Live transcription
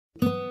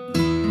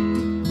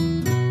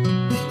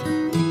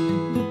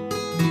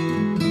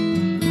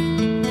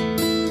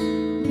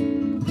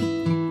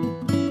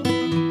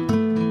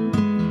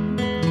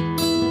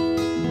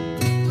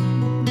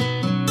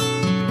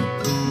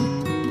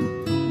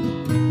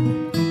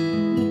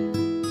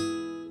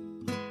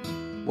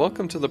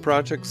Welcome to the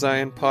Project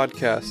Zion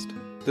podcast.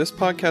 This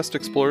podcast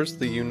explores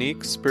the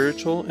unique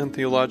spiritual and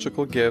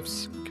theological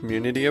gifts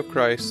Community of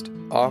Christ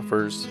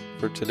offers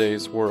for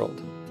today's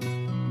world.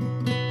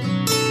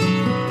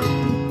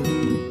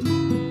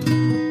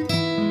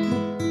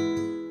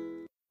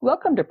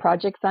 Welcome to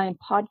Project Zion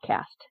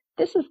podcast.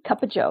 This is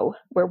Cuppa Joe,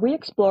 where we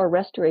explore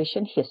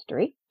restoration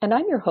history, and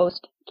I'm your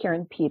host,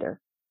 Karin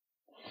Peter.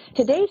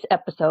 Today's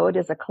episode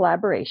is a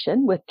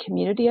collaboration with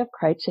Community of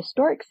Christ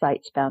Historic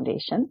Sites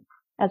Foundation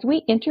as we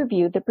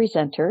interview the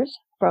presenters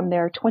from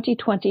their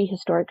 2020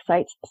 Historic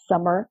Sites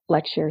Summer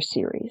Lecture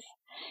Series.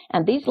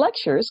 And these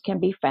lectures can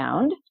be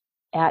found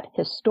at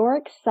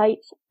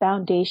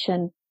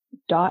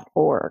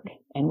historicsitesfoundation.org,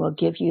 and we'll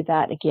give you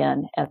that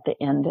again at the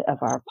end of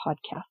our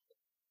podcast.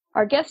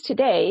 Our guest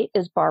today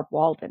is Barb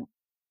Walden.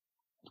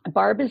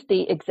 Barb is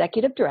the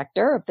Executive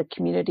Director of the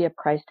Community of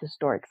Christ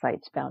Historic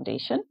Sites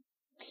Foundation.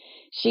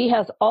 She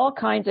has all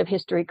kinds of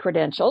history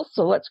credentials,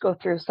 so let's go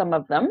through some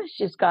of them.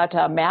 She's got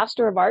a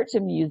Master of Arts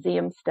in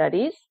Museum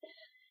Studies.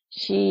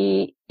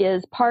 She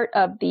is part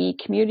of the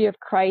Community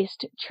of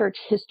Christ Church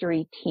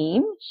History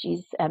team.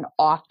 She's an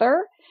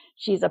author.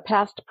 She's a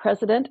past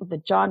president of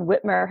the John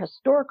Whitmer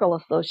Historical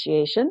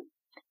Association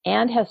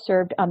and has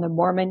served on the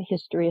Mormon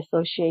History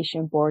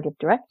Association Board of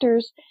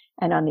Directors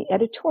and on the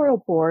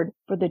editorial board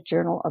for the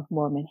Journal of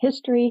Mormon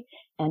History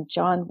and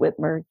John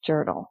Whitmer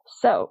Journal.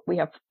 So we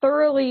have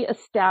thoroughly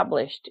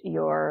established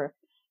your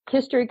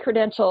history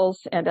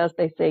credentials and, as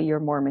they say, your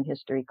Mormon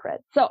history cred.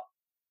 So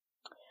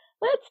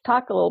let's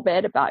talk a little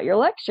bit about your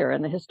lecture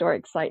in the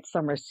Historic Site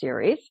Summer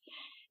Series.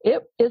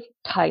 It is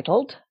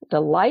titled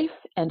The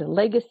Life and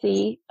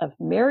Legacy of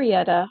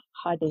Marietta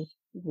Hodges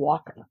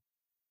Walker.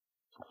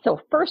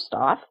 So first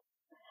off,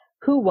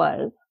 who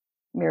was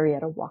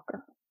Marietta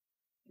Walker?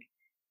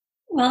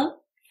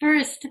 Well,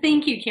 first,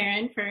 thank you,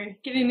 Karin, for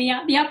giving me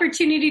the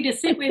opportunity to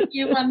sit with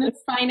you on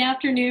this fine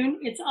afternoon.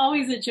 It's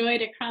always a joy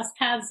to cross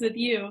paths with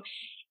you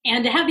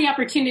and to have the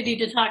opportunity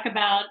to talk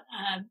about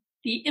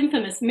the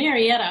infamous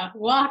Marietta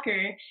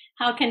Walker.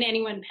 How can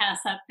anyone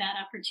pass up that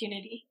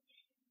opportunity?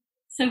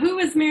 So who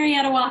was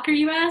Marietta Walker,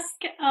 you ask?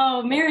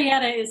 Oh,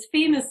 Marietta is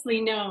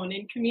famously known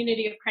in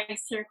Community of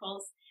Christ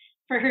circles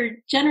for her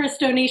generous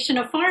donation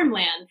of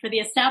farmland for the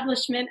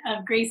establishment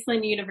of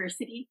Graceland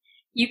University.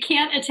 You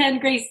can't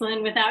attend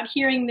Graceland without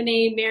hearing the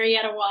name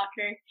Marietta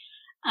Walker,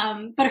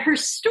 but her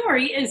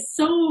story is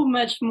so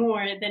much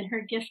more than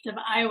her gift of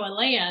Iowa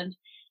land.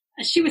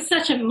 She was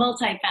such a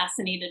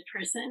multifaceted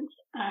person.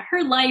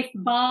 Her life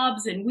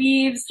bobs and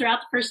weaves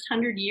throughout the first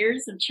 100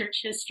 years of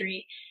church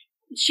history.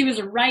 She was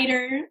a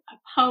writer, a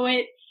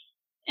poet,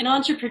 an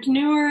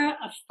entrepreneur,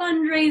 a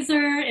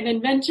fundraiser, an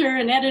inventor,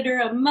 an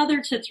editor, a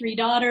mother to 3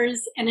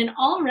 daughters, and an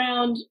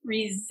all-round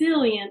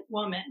resilient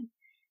woman.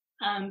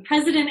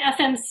 President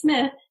F.M.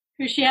 Smith,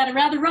 who she had a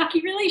rather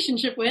rocky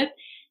relationship with,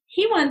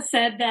 he once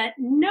said that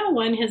no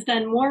one has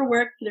done more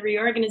work for the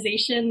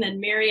reorganization than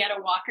Marietta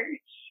Walker.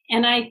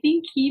 And I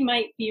think he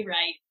might be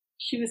right.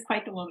 She was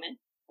quite the woman.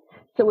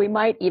 So we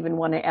might even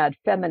want to add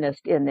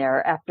feminist in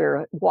there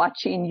after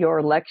watching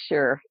your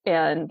lecture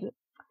and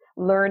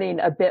learning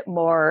a bit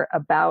more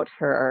about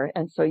her.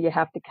 And so you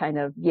have to kind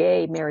of,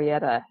 yay,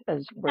 Marietta,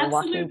 as we're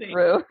Absolutely. walking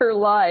through her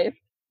life.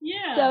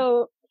 Yeah.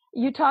 So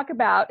you talk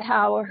about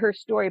how her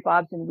story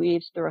bobs and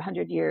weaves through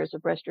 100 years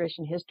of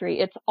restoration history.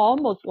 It's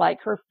almost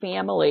like her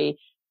family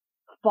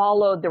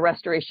followed the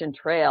restoration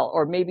trail,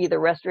 or maybe the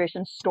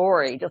restoration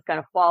story just kind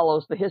of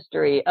follows the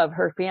history of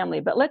her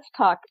family. But let's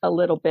talk a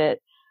little bit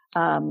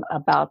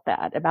about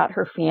that, about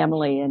her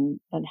family and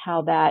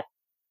how that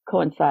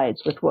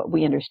coincides with what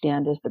we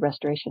understand as the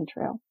restoration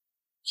trail.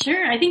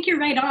 Sure, I think you're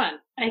right on.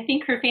 I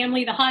think her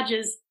family, the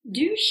Hodges,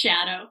 do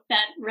shadow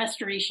that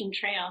restoration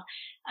trail.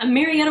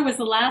 Marietta was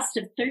the last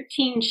of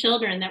 13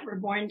 children that were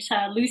born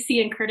to Lucy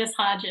and Curtis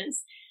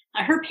Hodges.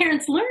 Her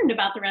parents learned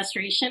about the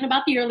restoration,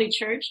 about the early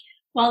church,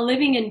 while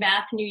living in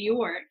Bath, New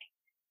York.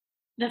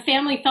 The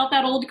family felt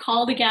that old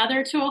call to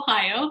gather to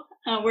Ohio,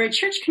 where a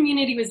church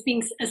community was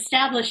being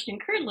established in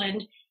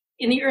Kirtland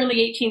in the early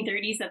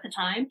 1830s at the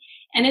time.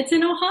 And it's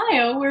in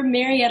Ohio where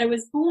Marietta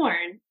was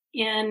born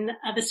in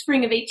the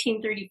spring of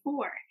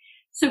 1834.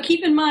 So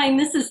keep in mind,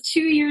 this is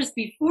 2 years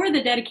before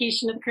the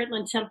dedication of the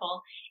Kirtland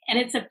Temple, and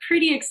it's a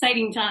pretty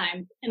exciting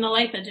time in the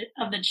life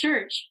of the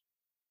church.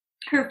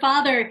 Her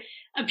father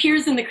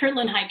appears in the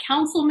Kirtland High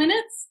Council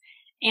minutes,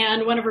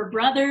 and one of her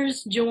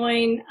brothers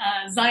joined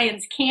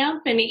Zion's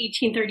camp in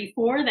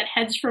 1834 that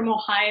heads from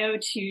Ohio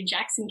to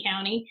Jackson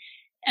County.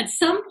 At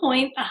some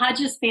point, the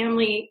Hodges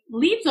family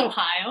leaves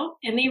Ohio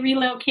and they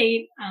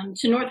relocate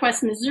to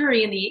Northwest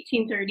Missouri in the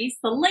 1830s,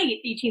 the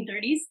late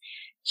 1830s,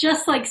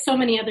 just like so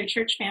many other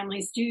church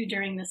families do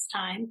during this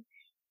time.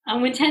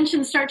 When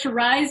tensions start to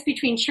rise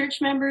between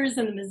church members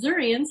and the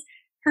Missourians,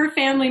 her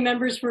family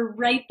members were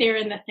right there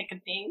in the thick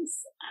of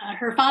things.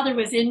 Her father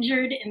was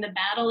injured in the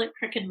battle at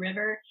Crooked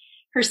River.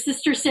 Her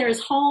sister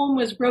Sarah's home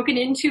was broken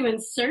into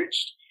and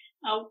searched,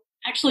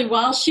 actually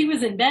while she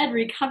was in bed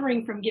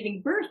recovering from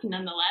giving birth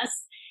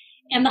nonetheless.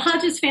 And the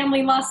Hodges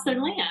family lost their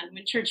land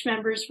when church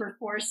members were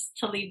forced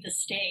to leave the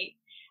state.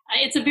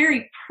 It's a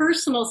very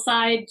personal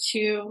side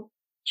to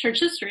church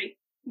history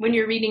when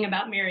you're reading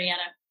about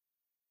Marietta.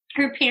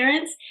 Her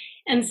parents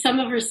and some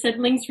of her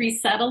siblings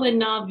resettle in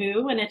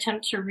Nauvoo and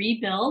attempt to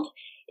rebuild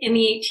in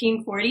the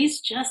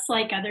 1840s, just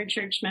like other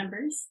church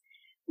members.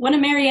 One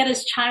of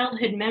Marietta's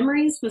childhood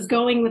memories was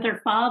going with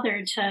her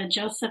father to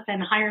Joseph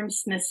and Hiram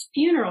Smith's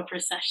funeral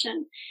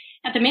procession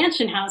at the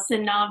mansion house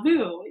in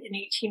Nauvoo in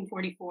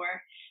 1844.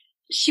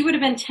 She would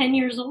have been 10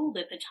 years old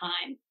at the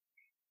time.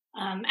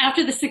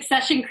 After the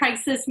succession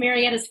crisis,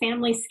 Marietta's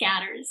family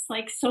scatters,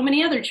 like so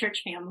many other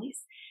church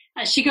families.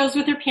 She goes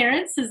with her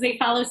parents as they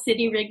follow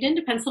Sidney Rigdon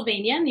to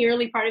Pennsylvania in the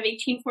early part of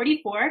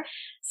 1844.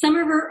 Some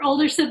of her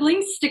older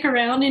siblings stick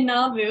around in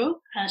Nauvoo.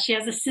 She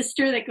has a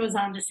sister that goes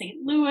on to St.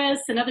 Louis.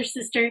 Another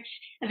sister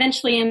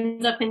eventually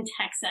ends up in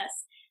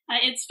Texas.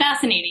 It's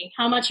fascinating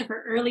how much of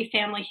her early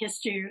family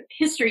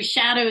history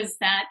shadows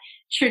that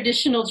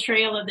traditional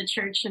trail of the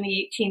church in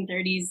the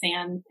 1830s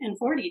and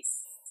 40s.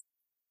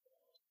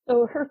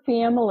 So her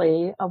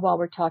family, while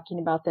we're talking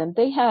about them,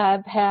 they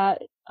have had,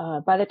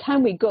 by the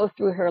time we go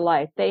through her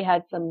life, they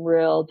had some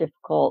real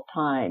difficult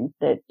times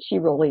that she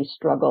really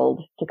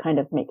struggled to kind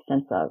of make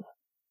sense of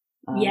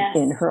Yes.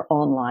 in her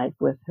own life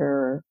with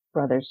her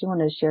brothers. Do you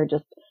want to share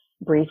just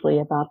briefly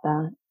about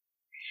that?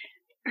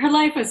 Her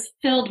life was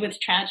filled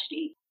with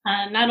tragedy,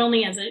 not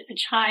only as a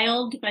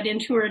child, but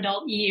into her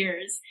adult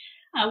years,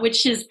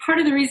 which is part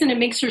of the reason it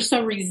makes her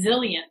so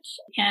resilient,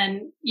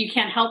 and you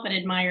can't help but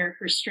admire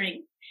her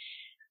strength.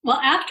 Well,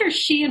 after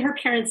she and her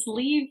parents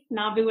leave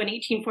Nauvoo in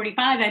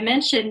 1845, I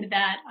mentioned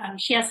that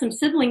she has some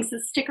siblings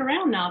that stick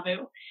around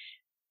Nauvoo.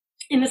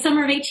 In the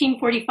summer of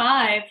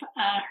 1845,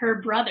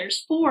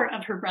 four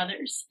of her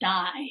brothers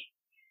die.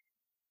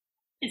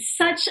 It's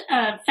such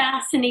a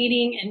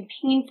fascinating and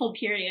painful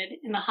period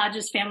in the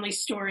Hodges family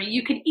story.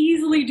 You could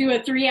easily do a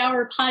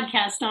 3-hour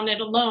podcast on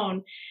it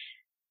alone.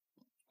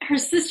 Her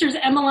sisters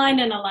Emmeline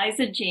and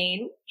Eliza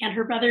Jane, and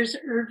her brothers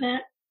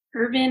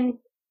Irvin,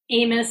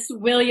 Amos,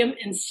 William,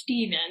 and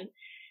Stephen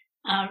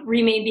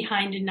remained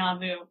behind in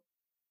Nauvoo.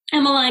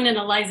 Emmeline and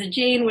Eliza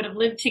Jane would have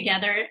lived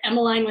together.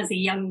 Emmeline was a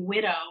young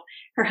widow.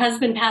 Her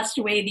husband passed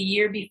away the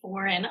year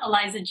before, and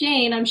Eliza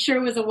Jane, I'm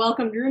sure, was a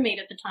welcomed roommate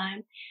at the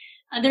time.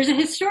 There's a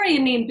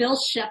historian named Bill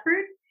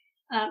Shepard,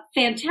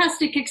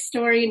 fantastic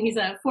historian. He's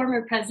a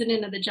former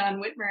president of the John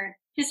Whitmer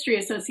History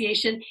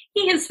Association.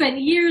 He has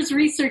spent years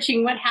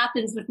researching what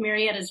happens with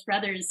Marietta's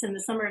brothers in the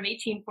summer of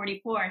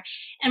 1844.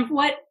 And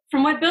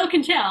from what Bill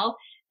can tell,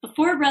 the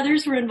four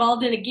brothers were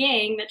involved in a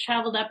gang that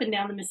traveled up and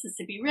down the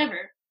Mississippi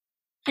River.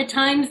 At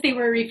times, they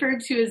were referred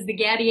to as the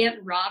Gadiant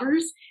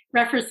robbers,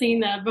 referencing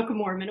the Book of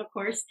Mormon, of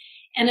course.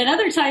 And at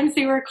other times,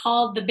 they were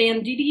called the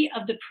banditti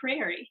of the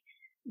prairie.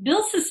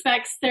 Bill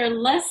suspects their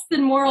less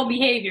than moral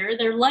behavior,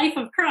 their life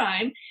of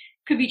crime,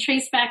 could be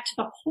traced back to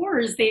the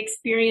horrors they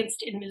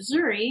experienced in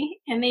Missouri,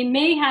 and they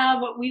may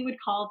have what we would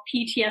call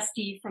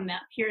PTSD from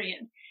that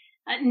period.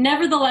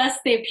 Nevertheless,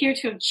 they appear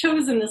to have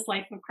chosen this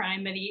life of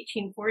crime by the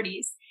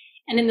 1840s.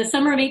 And in the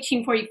summer of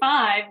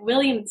 1845,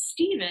 William and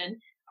Stephen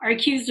are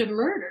accused of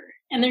murder,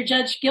 and they're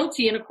judged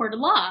guilty in a court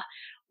of law.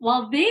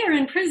 While they are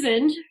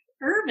imprisoned,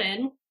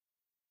 Irvin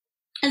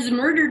is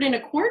murdered in a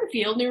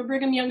cornfield near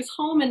Brigham Young's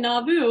home in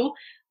Nauvoo,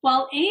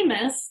 while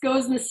Amos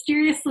goes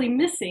mysteriously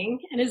missing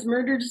and is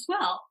murdered as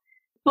well.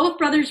 Both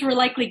brothers were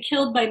likely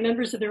killed by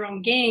members of their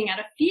own gang out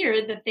of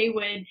fear that they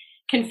would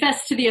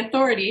confess to the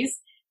authorities.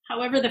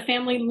 However, the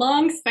family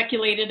long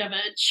speculated of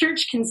a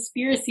church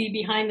conspiracy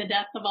behind the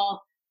death of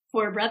all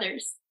four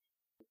brothers.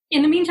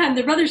 In the meantime,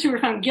 the brothers who were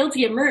found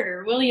guilty of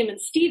murder, William and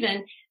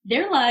Stephen,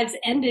 their lives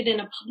ended in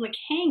a public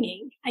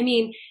hanging. I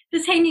mean,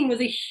 this hanging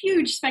was a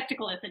huge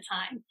spectacle at the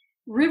time.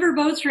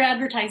 Riverboats were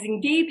advertising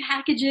day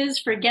packages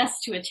for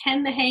guests to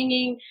attend the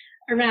hanging.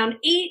 Around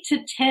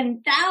 8,000 to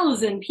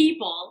 10,000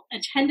 people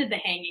attended the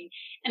hanging,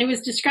 and it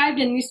was described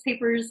in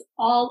newspapers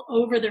all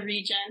over the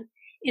region.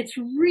 It's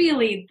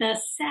really the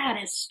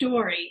saddest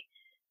story.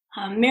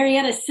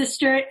 Marietta's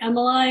sister,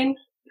 Emmeline,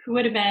 who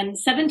would have been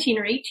 17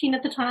 or 18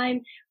 at the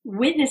time,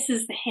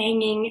 witnesses the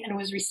hanging and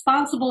was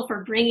responsible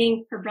for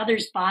bringing her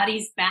brother's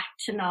bodies back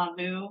to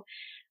Nauvoo.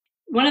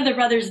 One of the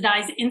brothers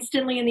dies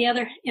instantly in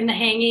the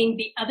hanging.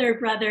 The other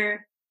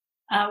brother,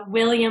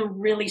 William,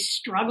 really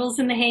struggles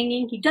in the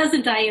hanging. He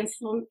doesn't die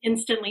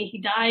instantly. He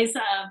dies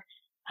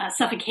of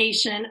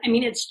suffocation. I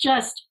mean, it's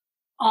just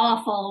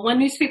awful. One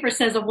newspaper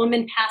says a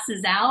woman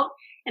passes out,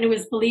 and it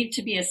was believed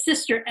to be a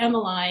sister,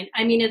 Emmeline.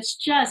 I mean, it's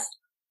just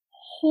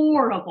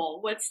horrible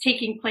what's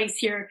taking place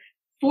here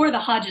for the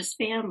Hodges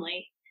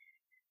family.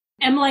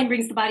 Emmeline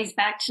brings the bodies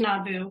back to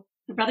Nauvoo.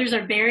 The brothers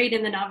are buried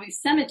in the Nauvoo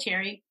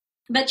cemetery,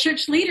 but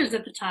church leaders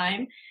at the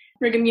time,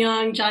 Brigham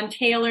Young, John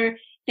Taylor,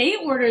 they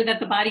order that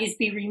the bodies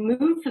be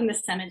removed from the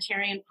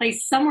cemetery and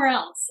placed somewhere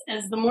else,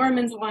 as the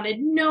Mormons wanted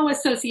no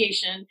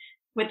association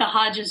with the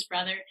Hodges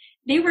brother.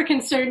 They were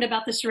concerned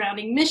about the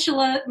surrounding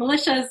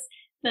militias,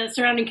 the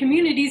surrounding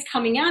communities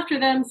coming after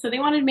them, so they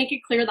wanted to make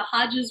it clear the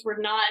Hodges were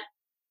not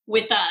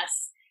with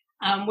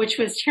us, which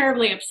was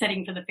terribly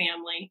upsetting for the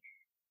family.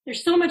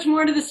 There's so much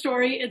more to the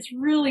story. It's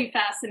really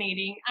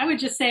fascinating. I would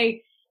just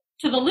say,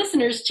 to the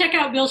listeners, check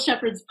out Bill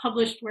Shepherd's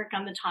published work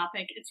on the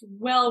topic. It's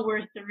well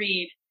worth the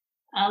read.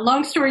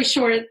 Long story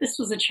short, this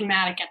was a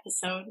traumatic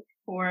episode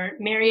for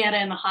Marietta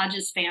and the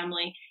Hodges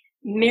family.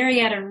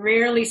 Marietta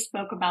rarely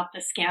spoke about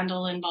the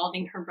scandal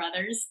involving her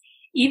brothers,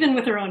 even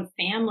with her own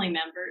family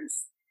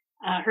members.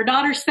 Her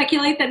daughters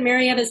speculate that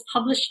Marietta's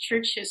published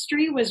church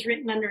history was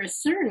written under a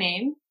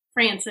surname,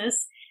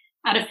 Francis,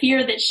 out of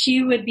fear that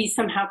she would be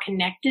somehow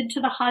connected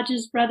to the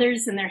Hodges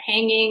brothers and their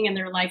hanging and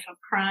their life of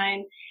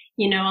crime,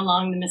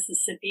 along the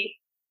Mississippi.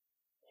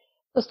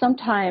 So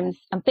sometimes,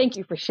 thank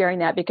you for sharing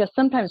that, because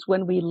sometimes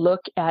when we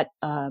look at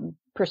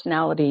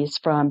personalities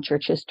from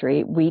church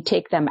history, we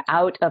take them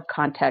out of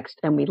context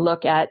and we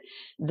look at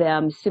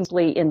them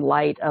simply in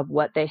light of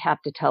what they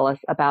have to tell us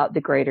about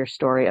the greater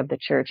story of the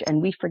church. And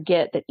we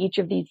forget that each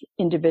of these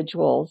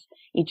individuals,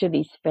 each of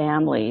these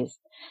families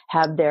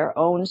have their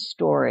own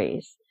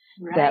stories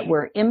that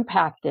were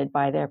impacted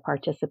by their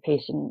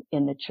participation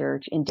in the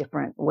church in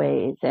different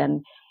ways.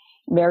 And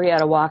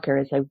Marietta Walker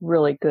is a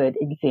really good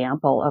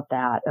example of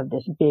that, of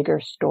this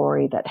bigger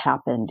story that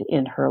happened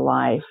in her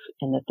life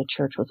and that the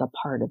church was a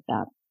part of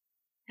that.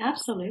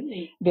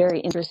 Absolutely. Very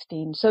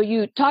interesting. So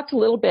you talked a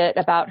little bit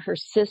about her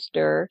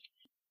sister,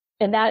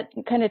 and that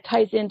kind of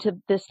ties into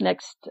this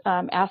next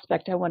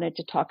aspect I wanted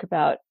to talk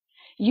about.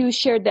 You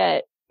shared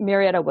that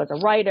Marietta was a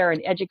writer,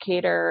 an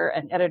educator,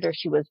 an editor.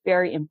 She was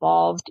very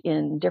involved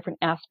in different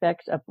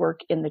aspects of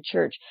work in the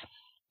church.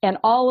 And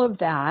all of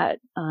that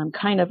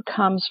kind of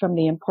comes from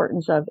the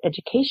importance of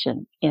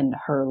education in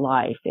her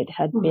life. It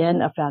had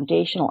been a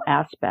foundational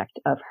aspect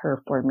of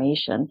her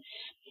formation.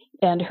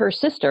 And her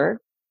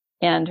sister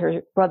and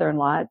her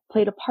brother-in-law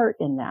played a part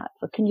in that.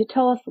 So can you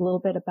tell us a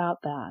little bit about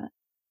that?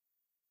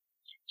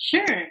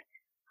 Sure.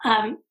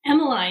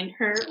 Emmeline,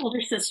 her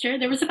older sister,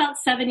 there was about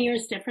 7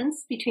 years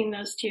difference between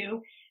those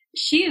two.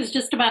 She is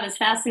just about as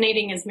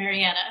fascinating as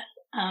Marietta.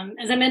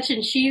 As I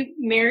mentioned, she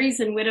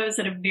marries and widows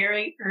at a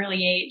very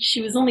early age.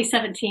 She was only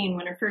 17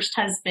 when her first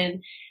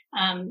husband,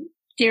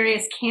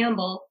 Darius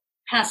Campbell,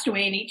 passed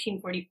away in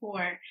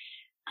 1844.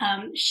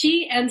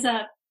 She ends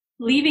up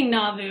leaving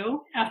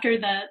Nauvoo after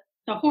the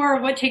horror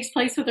of what takes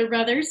place with her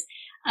brothers.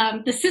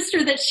 The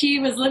sister that she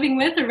was living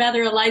with, or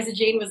rather Eliza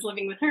Jane was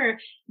living with her,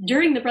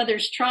 during the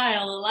brothers'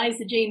 trial,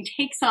 Eliza Jane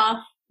takes off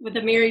with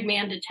a married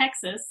man to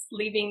Texas,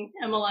 leaving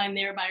Emmeline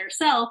there by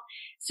herself.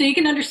 So you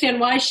can understand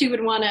why she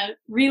would want to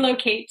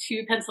relocate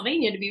to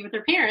Pennsylvania to be with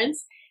her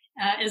parents,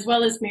 as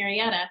well as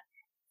Marietta.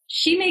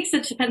 She makes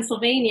it to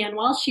Pennsylvania, and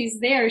while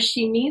she's there,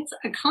 she meets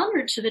a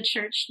convert to the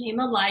church named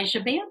Elijah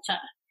Banta.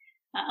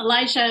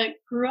 Elijah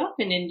grew up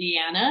in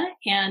Indiana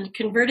and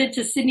converted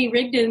to Sidney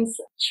Rigdon's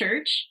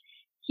church.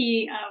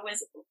 He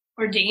was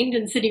ordained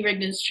in Sidney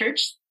Rigdon's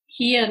church.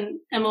 He and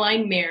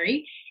Emmeline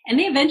marry, and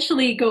they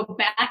eventually go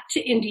back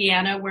to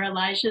Indiana, where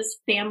Elijah's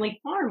family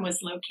farm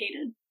was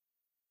located.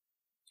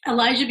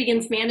 Elijah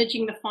begins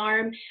managing the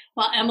farm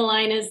while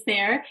Emmeline is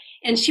there,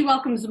 and she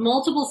welcomes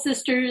multiple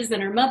sisters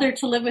and her mother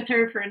to live with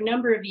her for a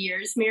number of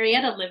years.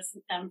 Marietta lives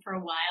with them for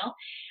a while.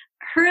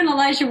 Her and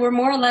Elijah were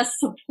more or less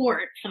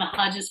support for the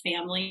Hodges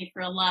family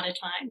for a lot of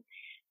time.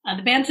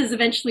 The Bantas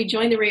eventually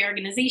joined the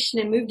reorganization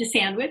and moved to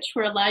Sandwich,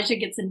 where Elijah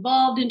gets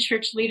involved in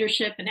church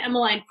leadership, and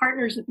Emmeline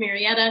partners with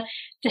Marietta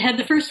to head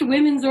the first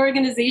women's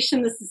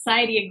organization, the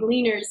Society of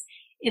Gleaners,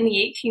 in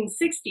the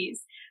 1860s.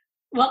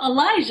 Well,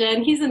 Elijah,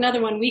 and he's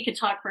another one we could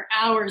talk for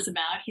hours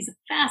about. He's a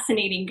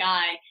fascinating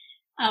guy.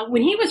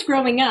 When he was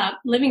growing up,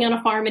 living on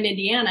a farm in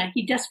Indiana,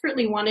 he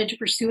desperately wanted to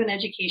pursue an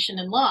education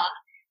in law,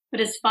 but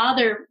his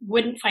father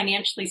wouldn't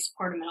financially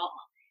support him at all.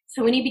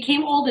 So when he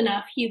became old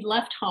enough, he'd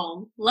left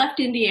home, left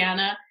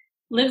Indiana,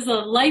 lives a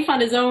life on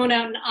his own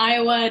out in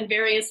Iowa and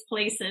various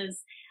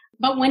places.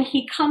 But when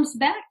he comes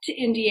back to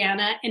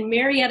Indiana and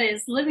Marietta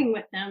is living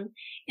with them,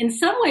 in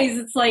some ways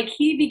it's like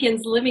he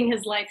begins living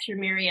his life through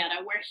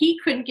Marietta, where he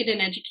couldn't get an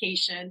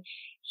education.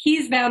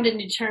 He's bound and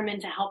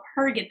determined to help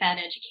her get that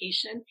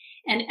education.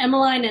 And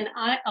Emmeline and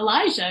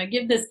Elijah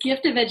give this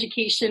gift of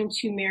education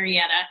to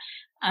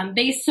Marietta.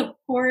 They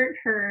support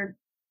her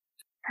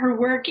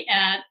work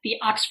at the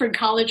Oxford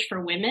College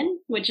for Women,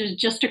 which is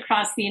just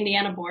across the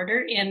Indiana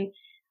border in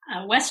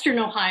Western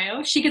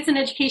Ohio. She gets an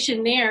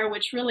education there,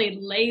 which really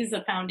lays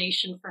a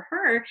foundation for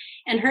her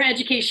and her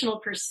educational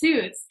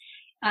pursuits.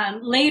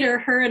 Later,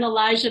 her and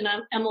Elijah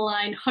and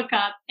Emmeline hook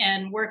up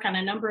and work on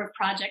a number of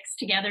projects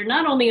together,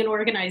 not only in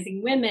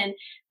organizing women,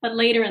 but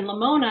later in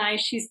Lamoni,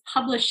 she's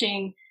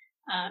publishing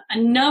a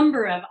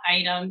number of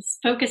items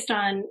focused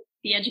on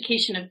the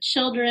education of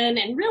children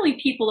and really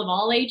people of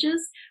all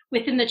ages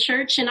within the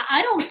church. And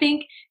I don't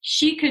think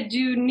she could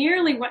do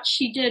nearly what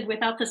she did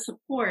without the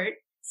support,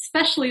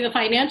 especially the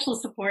financial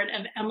support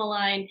of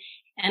Emmeline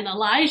and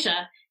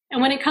Elijah. And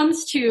when it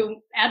comes to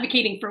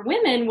advocating for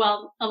women,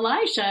 well,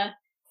 Elijah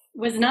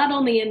was not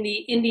only in the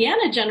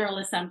Indiana General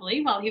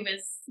Assembly while he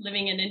was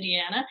living in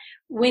Indiana.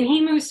 When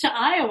he moves to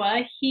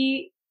Iowa,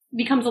 he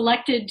becomes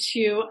elected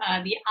to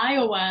the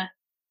Iowa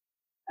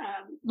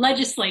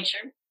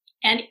legislature.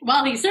 And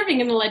while he's serving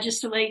in the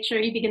legislature,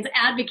 he begins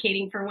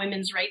advocating for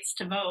women's rights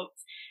to vote.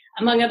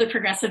 among other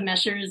progressive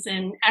measures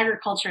in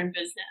agriculture and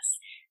business.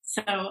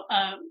 So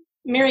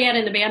Marietta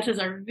and the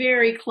Bantas are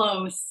very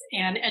close,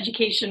 and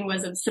education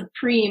was of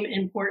supreme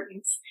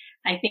importance,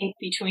 I think,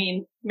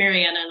 between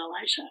Marietta and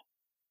Elijah.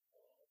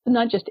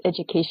 Not just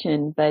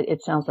education, but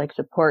it sounds like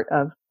support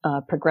of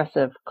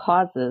progressive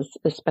causes,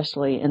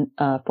 especially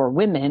for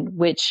women,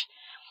 which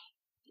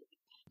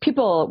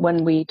people,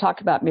 when we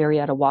talk about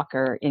Marietta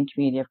Walker in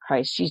Community of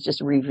Christ, she's just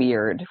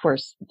revered for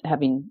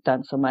having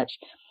done so much.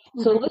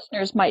 Mm-hmm. So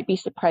listeners might be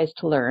surprised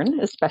to learn,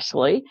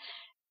 especially,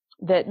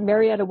 that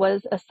Marietta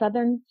was a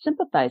Southern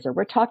sympathizer.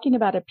 We're talking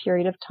about a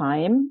period of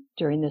time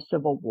during the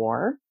Civil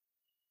War,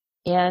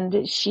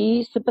 and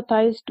she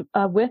sympathized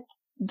with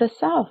the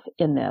South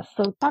in this.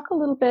 So talk a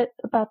little bit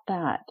about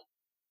that.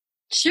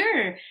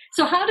 Sure.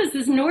 So how does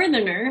this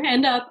Northerner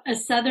end up a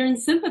Southern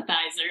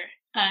sympathizer?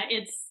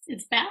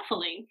 It's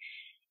baffling.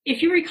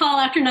 If you recall,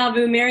 after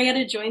Nauvoo,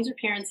 Marietta joins her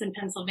parents in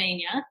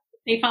Pennsylvania.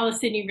 They follow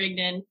Sidney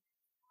Rigdon.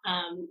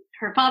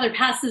 Her father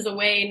passes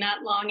away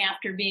not long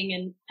after being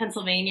in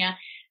Pennsylvania.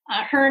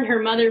 Her and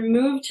her mother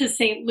move to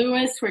St.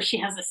 Louis, where she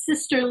has a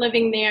sister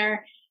living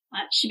there.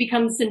 She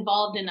becomes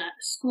involved in a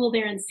school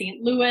there in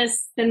St.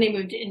 Louis. Then they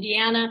move to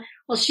Indiana.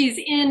 Well, she's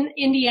in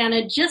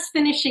Indiana just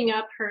finishing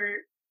up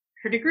her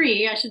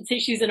degree. I should say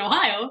she's in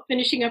Ohio,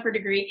 finishing up her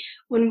degree,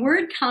 when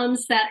word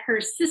comes that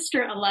her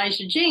sister,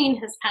 Elijah Jane,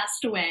 has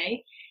passed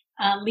away,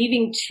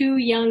 leaving two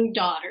young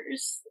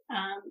daughters,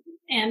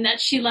 and that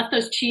she left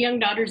those two young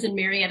daughters in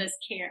Marietta's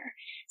care.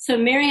 So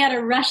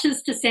Marietta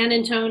rushes to San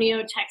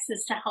Antonio,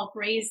 Texas, to help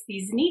raise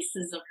these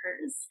nieces of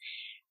hers.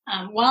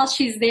 While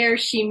she's there,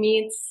 she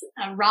meets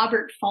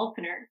Robert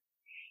Faulkner.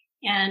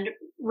 And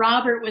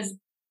Robert was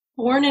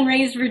born and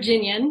raised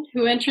Virginian,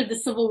 who entered the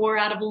Civil War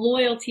out of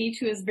loyalty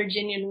to his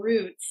Virginian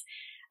roots.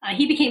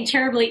 He became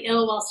terribly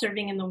ill while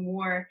serving in the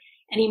war,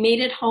 and he made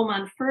it home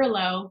on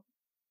furlough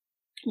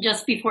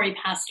just before he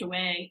passed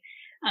away.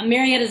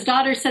 Marietta's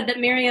daughter said that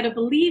Marietta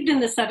believed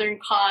in the Southern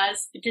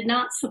cause, but did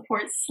not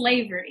support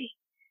slavery,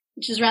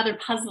 which is rather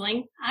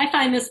puzzling. I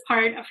find this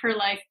part of her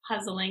life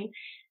puzzling,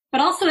 but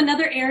also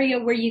another area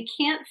where you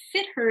can't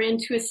fit her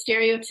into a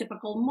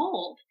stereotypical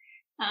mold.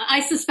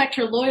 I suspect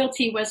her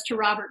loyalty was to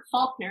Robert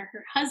Faulkner,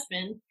 her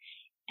husband,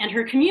 and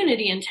her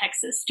community in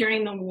Texas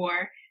during the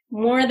war,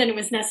 more than it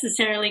was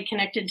necessarily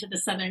connected to the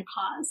Southern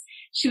cause.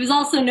 She was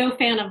also no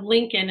fan of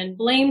Lincoln and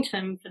blamed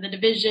him for the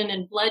division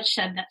and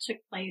bloodshed that took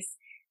place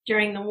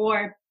during the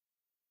war.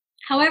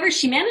 However,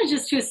 she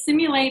manages to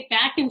assimilate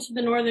back into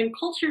the Northern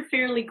culture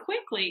fairly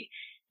quickly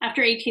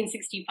after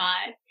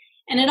 1865.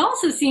 And it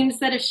also seems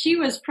that if she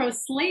was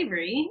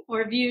pro-slavery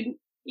or viewed,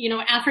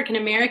 African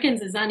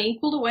Americans as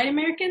unequal to white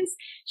Americans,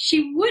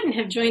 she wouldn't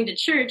have joined a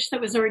church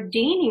that was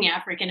ordaining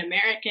African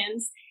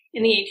Americans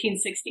in the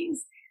 1860s.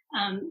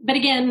 But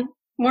again,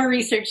 more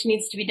research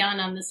needs to be done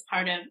on this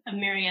part of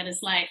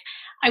Marietta's life.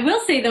 I will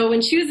say, though,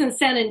 when she was in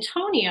San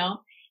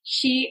Antonio,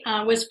 she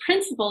was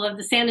principal of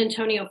the San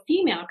Antonio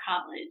Female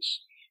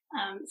College.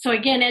 So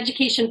again,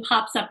 education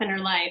pops up in her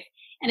life.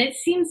 And it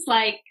seems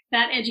like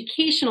that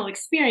educational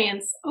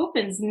experience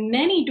opens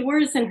many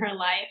doors in her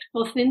life,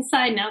 both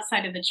inside and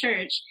outside of the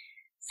church.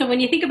 So when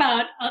you think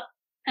about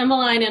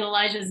Emmeline and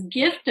Elijah's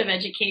gift of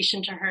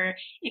education to her,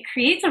 it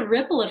creates a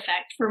ripple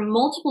effect for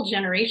multiple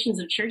generations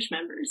of church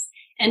members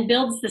and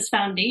builds this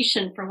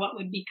foundation for what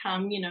would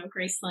become,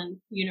 Graceland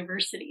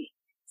University.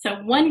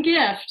 So one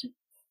gift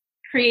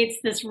creates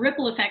this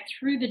ripple effect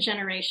through the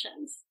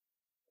generations.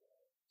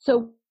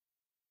 So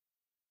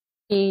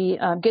she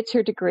gets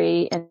her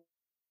degree in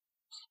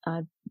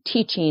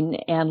teaching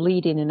and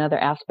leading in other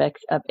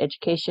aspects of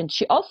education.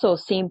 She also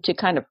seemed to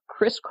kind of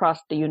crisscross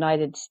the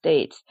United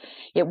States.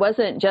 It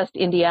wasn't just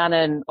Indiana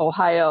and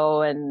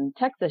Ohio and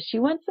Texas. She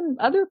went some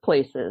other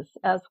places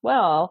as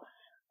well.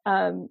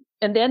 And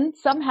then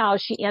somehow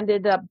she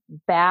ended up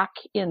back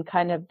in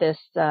kind of this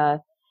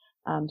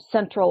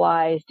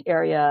centralized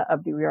area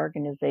of the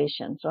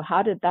reorganization. So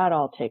how did that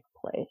all take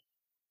place?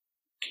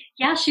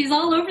 Yeah, she's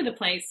all over the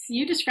place.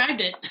 You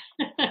described it.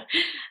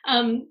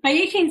 By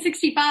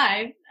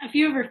 1865, a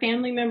few of her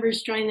family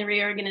members joined the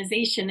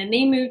reorganization, and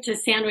they moved to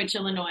Sandwich,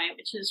 Illinois,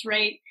 which is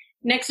right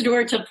next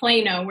door to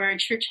Plano, where our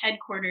church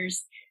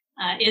headquarters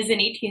is in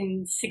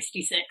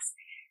 1866.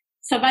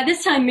 So by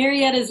this time,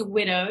 Marietta is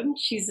widowed.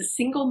 She's a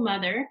single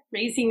mother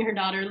raising her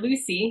daughter,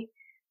 Lucy,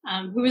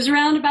 who was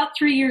around about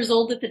 3 years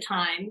old at the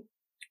time.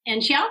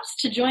 And she opts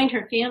to join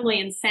her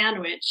family in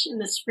Sandwich in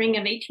the spring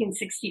of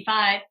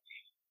 1865.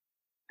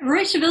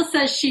 Roy Cheville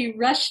says she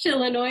rushed to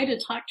Illinois to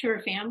talk to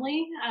her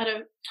family,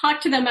 talk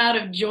to them out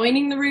of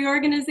joining the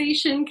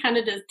reorganization, kind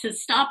of to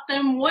stop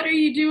them. What are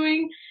you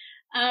doing?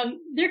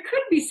 There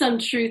could be some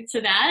truth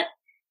to that,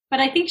 but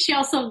I think she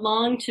also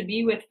longed to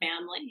be with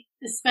family,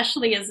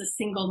 especially as a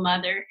single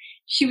mother.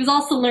 She was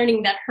also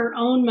learning that her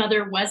own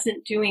mother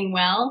wasn't doing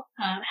well,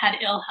 had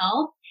ill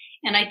health,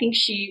 and I think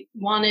she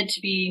wanted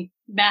to be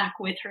back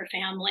with her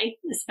family,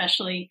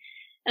 especially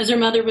as her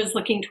mother was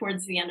looking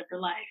towards the end of her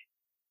life.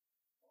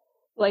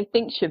 Well, I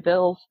think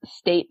Cheville's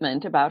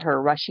statement about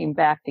her rushing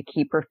back to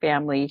keep her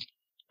family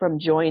from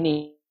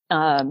joining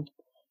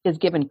is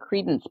given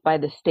credence by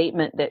the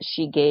statement that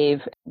she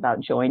gave about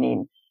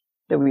joining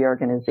the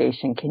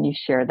reorganization. Can you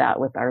share that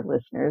with our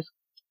listeners?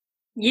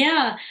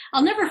 Yeah,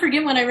 I'll never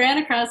forget when I ran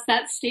across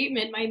that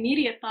statement. My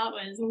immediate thought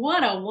was,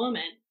 what a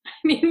woman. I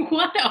mean,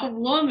 what a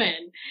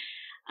woman.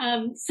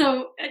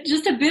 So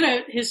just a bit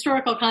of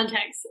historical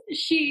context.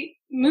 She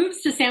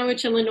moves to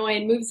Sandwich, Illinois,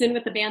 and moves in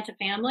with the Banta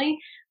family,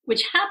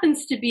 which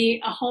happens to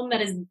be a home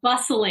that is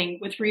bustling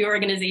with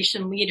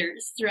reorganization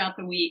leaders throughout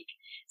the week.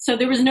 So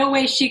there was no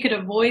way she could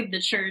avoid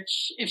the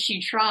church if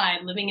she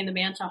tried, living in the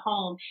Banta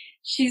home.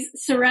 She's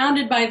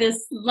surrounded by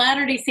this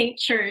Latter-day Saint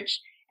church,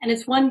 and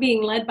it's one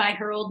being led by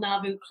her old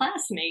Nauvoo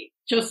classmate,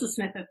 Joseph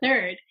Smith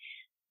III.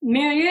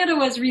 Marietta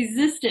was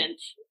resistant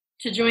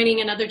to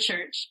joining another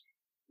church.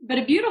 But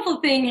a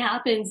beautiful thing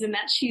happens in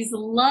that she's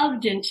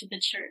loved into the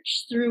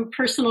church through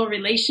personal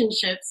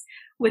relationships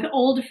with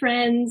old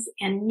friends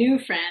and new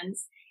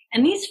friends.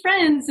 And these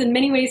friends in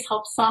many ways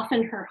help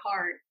soften her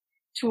heart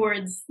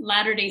towards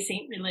Latter-day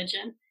Saint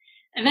religion.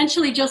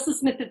 Eventually, Joseph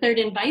Smith III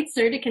invites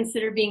her to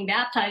consider being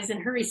baptized,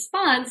 and her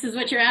response is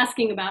what you're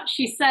asking about.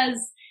 She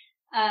says,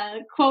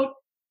 quote,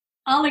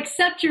 "I'll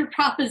accept your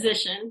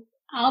proposition.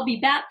 I'll be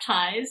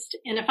baptized,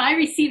 and if I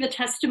receive a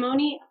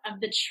testimony of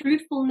the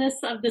truthfulness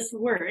of this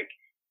work,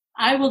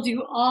 I will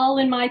do all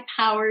in my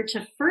power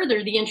to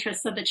further the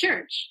interests of the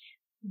church.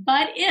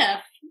 But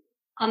if,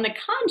 on the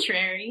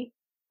contrary,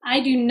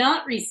 I do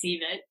not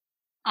receive it,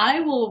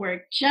 I will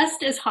work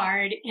just as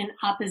hard in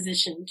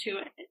opposition to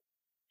it."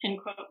 End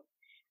quote.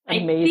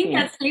 Amazing. I think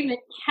that statement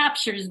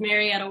captures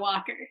Marietta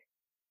Walker.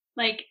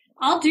 Like,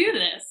 I'll do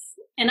this,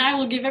 and I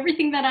will give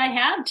everything that I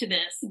have to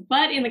this.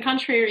 But in the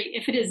contrary,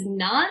 if it is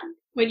not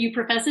what you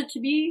profess it to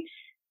be,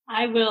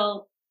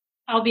 I'll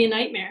be a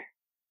nightmare.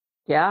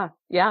 Yeah,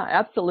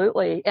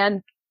 absolutely.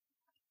 And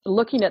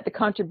looking at the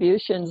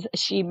contributions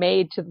she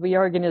made to the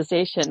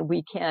reorganization,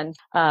 we can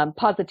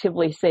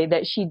positively say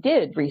that she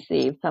did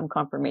receive some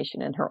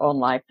confirmation in her own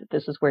life that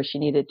this is where she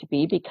needed to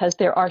be, because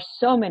there are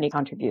so many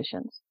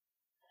contributions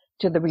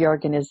to the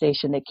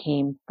reorganization that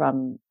came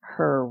from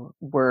her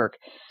work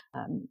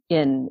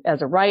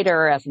as a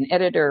writer, as an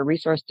editor,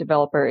 resource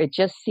developer. It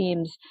just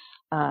seems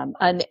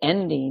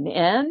unending.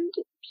 And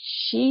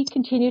she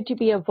continued to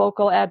be a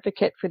vocal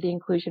advocate for the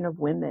inclusion of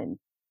women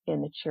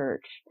in the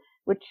church,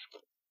 which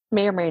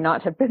may or may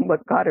not have been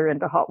what got her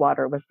into hot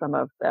water with some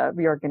of the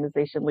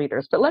reorganization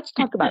leaders. But let's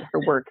talk about her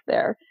work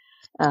there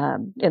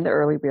in the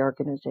early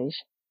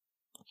reorganization.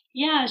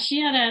 Yeah, she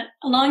had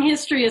a long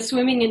history of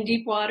swimming in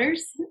deep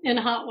waters, in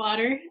hot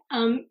water.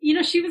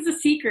 She was a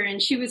seeker,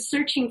 and she was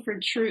searching for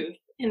truth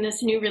in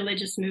this new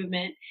religious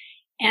movement.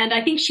 And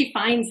I think she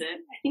finds it.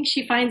 I think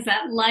she finds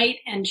that light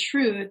and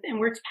truth and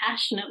works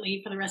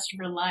passionately for the rest of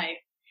her life.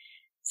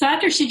 So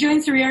after she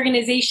joins the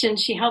reorganization,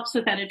 she helps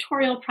with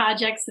editorial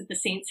projects at the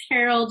Saints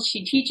Herald.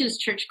 She teaches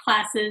church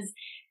classes.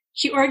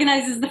 She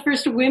organizes the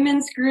first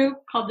women's group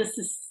called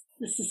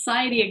the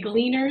Society of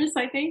Gleaners,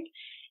 I think,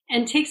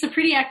 and takes a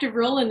pretty active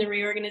role in the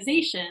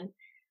reorganization.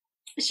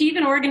 She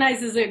even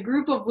organizes a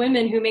group of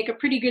women who make a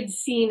pretty good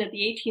scene at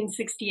the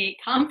 1868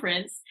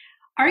 conference,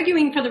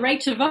 arguing for the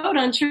right to vote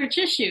on church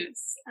issues.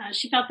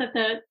 She felt that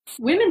the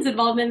women's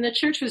involvement in the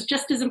church was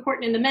just as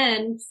important as the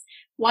men's.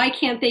 Why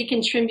can't they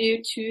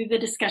contribute to the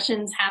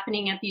discussions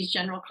happening at these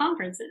general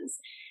conferences?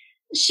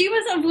 She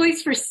was a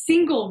voice for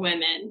single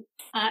women,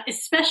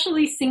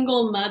 especially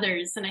single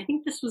mothers, and I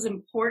think this was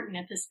important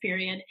at this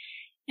period.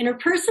 In her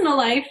personal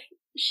life,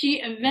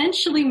 she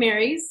eventually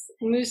marries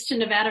and moves to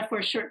Nevada for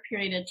a short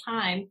period of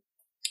time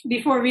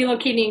before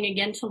relocating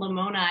again to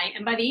Lamoni.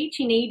 And by the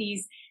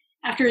 1880s,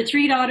 after her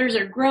three daughters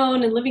are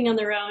grown and living on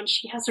their own,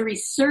 she has a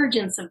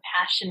resurgence of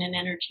passion and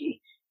energy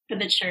for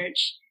the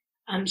church.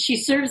 She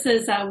serves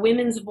as a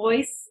women's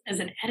voice, as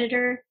an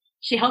editor.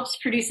 She helps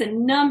produce a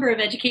number of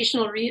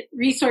educational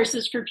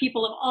resources for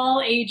people of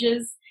all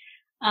ages.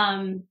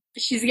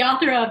 She's the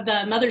author of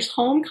the Mother's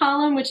Home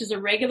column, which is a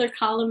regular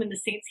column in the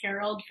Saints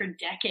Herald for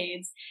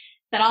decades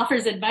that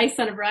offers advice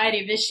on a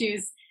variety of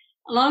issues,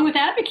 along with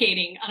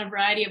advocating on a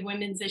variety of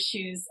women's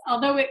issues.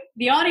 Although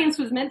the audience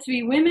was meant to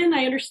be women,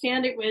 I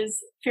understand it was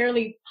a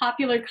fairly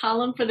popular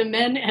column for the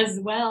men as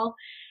well.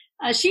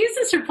 She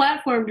uses her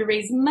platform to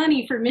raise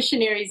money for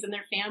missionaries and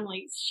their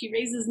families. She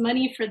raises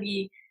money for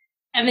the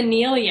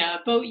Evanelia,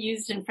 a boat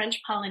used in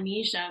French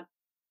Polynesia.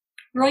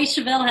 Roy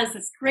Chevelle has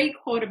this great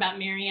quote about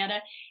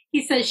Marietta.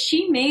 He says,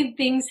 "She made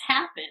things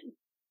happen."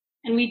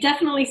 And we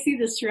definitely see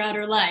this throughout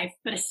her life,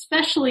 but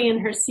especially in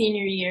her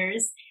senior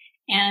years,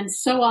 and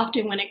so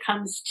often when it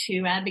comes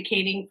to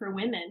advocating for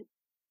women.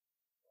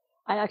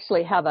 I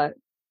actually have a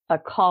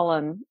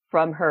column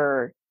from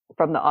her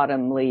from the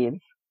Autumn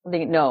Leaves.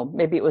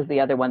 Maybe it was the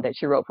other one that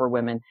she wrote for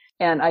women.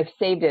 And I've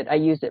saved it. I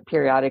use it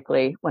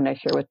periodically when I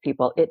share with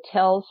people. It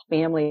tells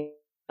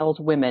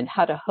women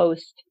how to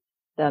host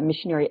the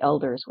missionary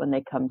elders when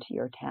they come to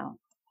your town.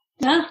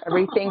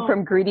 Everything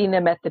from greeting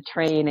them at the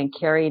train and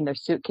carrying their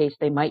suitcase,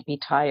 they might be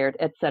tired,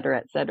 et cetera,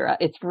 et cetera.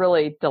 It's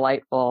really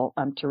delightful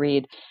to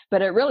read.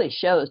 But it really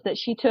shows that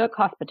she took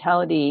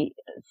hospitality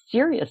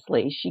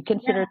seriously. She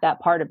considered that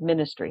part of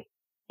ministry.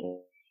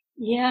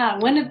 Yeah,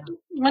 one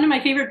of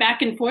my favorite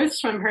back and forths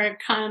from her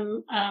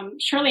come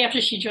shortly after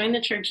she joined the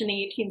church in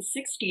the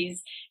 1860s.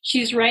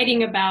 She's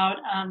writing about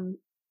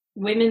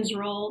women's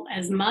role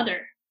as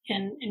mother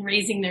in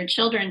raising their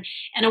children.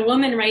 And a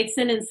woman writes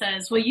in and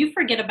says, well, you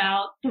forget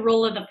about the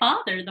role of the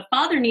father. The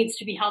father needs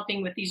to be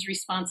helping with these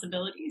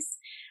responsibilities,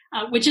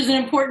 which is an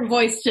important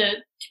voice to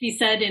be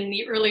said in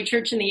the early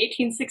church in the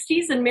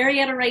 1860s. And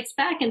Marietta writes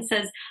back and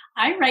says,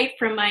 I write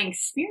from my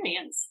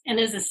experience. And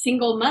as a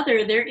single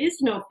mother, there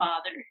is no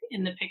father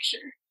in the picture.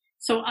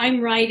 So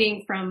I'm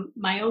writing from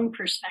my own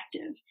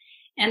perspective.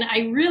 And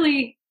I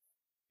really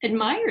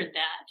admired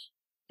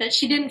that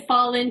she didn't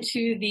fall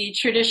into the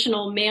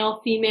traditional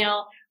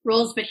male-female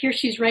roles, but here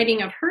she's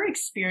writing of her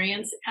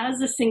experience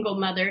as a single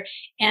mother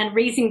and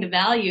raising the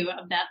value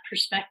of that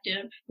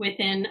perspective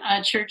within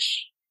a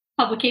church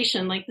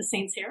publication like the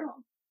Saints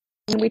Herald.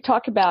 When we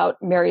talk about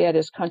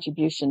Marietta's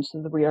contributions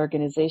to the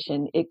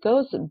reorganization, it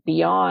goes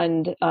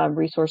beyond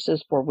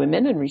resources for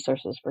women and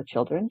resources for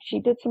children. She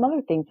did some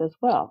other things as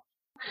well.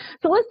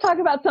 So let's talk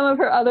about some of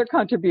her other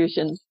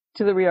contributions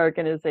to the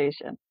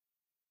reorganization.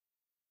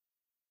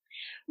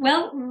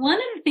 Well, one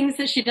of the things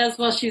that she does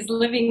while she's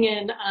living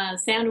in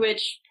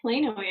Sandwich,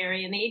 Plano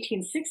area in the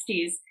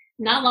 1860s,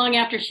 not long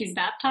after she's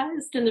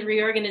baptized in the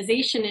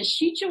reorganization, is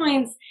she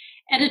joins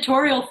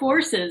editorial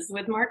forces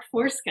with Mark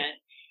Forscutt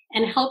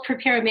and helped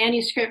prepare a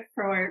manuscript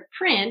for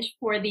print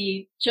for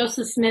the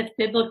Joseph Smith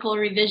Biblical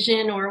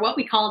Revision, or what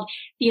we called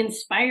the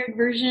Inspired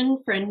Version,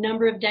 for a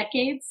number of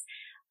decades.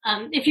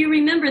 If you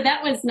remember,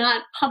 that was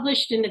not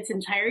published in its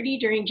entirety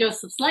during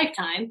Joseph's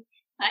lifetime.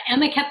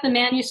 Emma kept the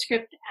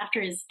manuscript after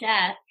his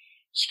death.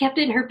 She kept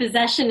it in her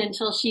possession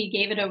until she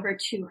gave it over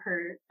to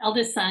her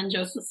eldest son,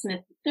 Joseph Smith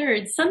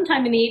III,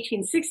 sometime in the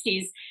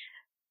 1860s.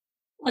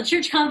 Well,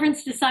 Church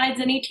Conference decides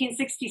in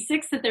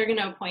 1866 that they're going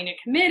to appoint a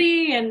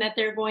committee and that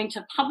they're going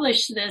to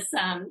publish this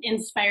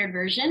inspired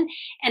version.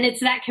 And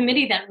it's that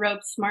committee that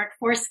ropes Mark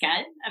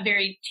Forscutt, a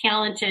very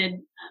talented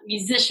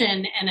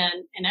musician and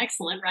an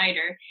excellent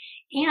writer,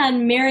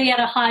 and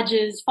Marietta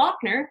Hodges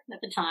Faulkner at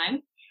the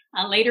time,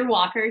 later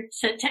Walker,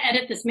 to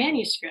edit this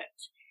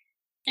manuscript.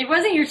 It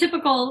wasn't your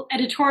typical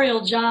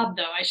editorial job,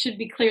 though. I should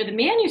be clear. The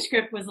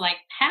manuscript was like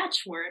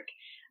patchwork.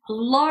 A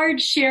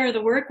large share of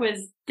the work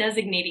was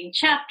designating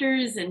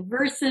chapters and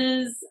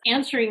verses,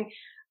 answering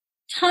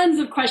tons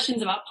of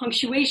questions about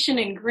punctuation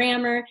and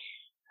grammar.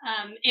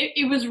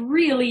 It was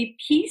really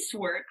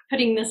piecework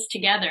putting this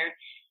together.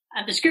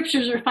 The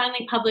scriptures were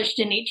finally published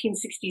in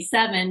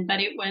 1867, but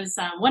it was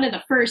one of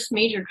the first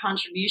major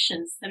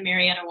contributions that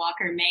Marietta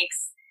Walker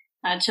makes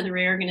to the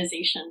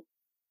reorganization.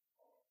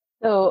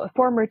 So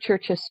former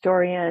church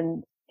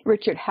historian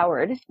Richard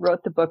Howard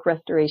wrote the book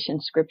Restoration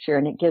Scripture,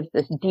 and it gives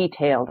this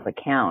detailed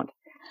account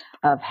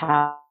of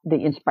how the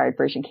inspired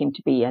version came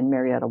to be and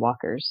Marietta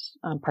Walker's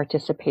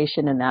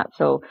participation in that.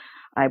 So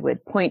I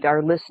would point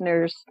our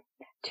listeners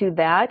to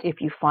that. If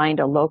you find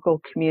a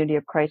local Community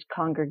of Christ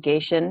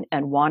congregation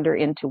and wander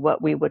into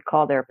what we would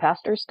call their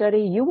pastor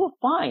study, you will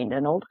find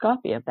an old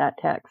copy of that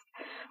text.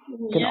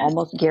 You can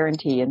almost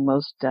guarantee in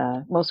most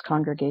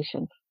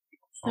congregations.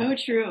 So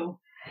true.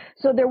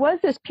 So there was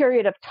this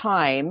period of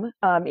time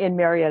in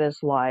Marietta's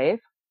life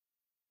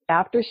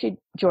after she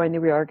joined the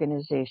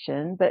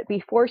reorganization, but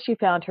before she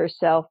found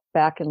herself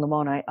back in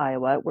Lamoni,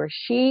 Iowa, where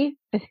she,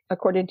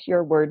 according to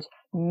your words,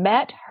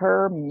 met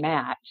her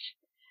match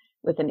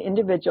with an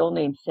individual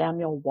named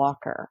Samuel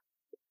Walker.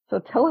 So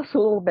tell us a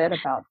little bit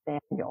about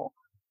Samuel.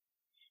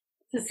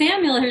 So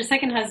Samuel, her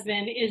second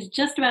husband, is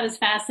just about as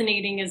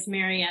fascinating as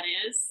Marietta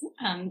is.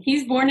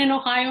 He's born in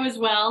Ohio as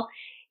well.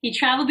 He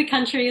traveled the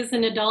country as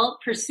an adult,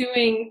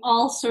 pursuing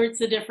all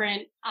sorts of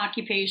different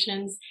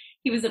occupations.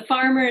 He was a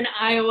farmer in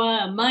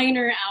Iowa, a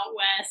miner out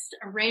west,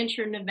 a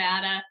rancher in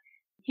Nevada.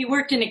 He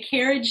worked in a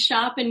carriage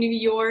shop in New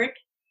York.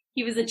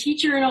 He was a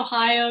teacher in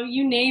Ohio.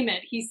 You name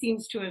it, he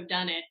seems to have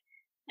done it.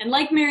 And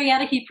like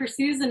Marietta, he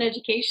pursues an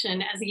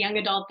education as a young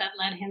adult that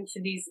led him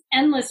to these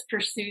endless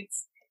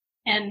pursuits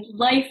and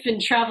life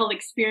and travel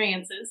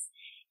experiences.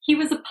 He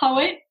was a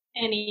poet,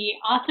 and he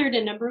authored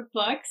a number of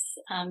books.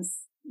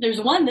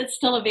 There's one that's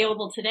still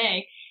available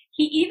today.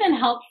 He even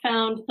helped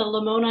found the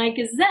Lamoni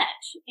Gazette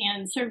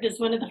and served as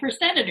one of the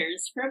first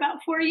editors for about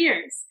 4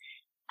 years.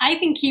 I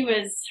think he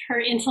was her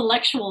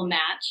intellectual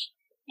match,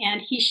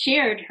 and he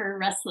shared her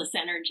restless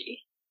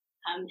energy.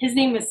 His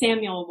name was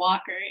Samuel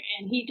Walker,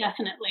 and he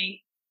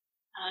definitely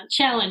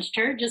challenged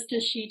her just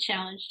as she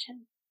challenged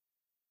him.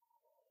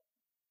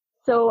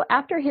 So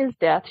after his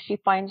death, she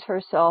finds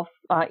herself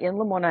in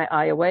Lamoni,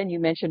 Iowa, and you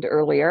mentioned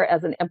earlier,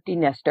 as an empty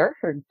nester.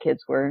 Her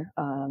kids were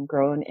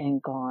grown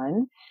and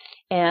gone,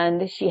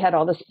 and she had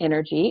all this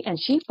energy, and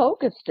she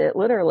focused it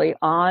literally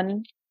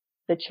on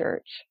the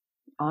church,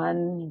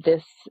 on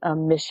this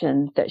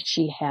mission that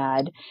she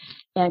had,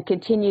 and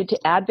continued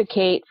to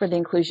advocate for the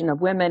inclusion of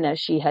women as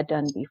she had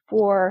done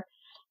before.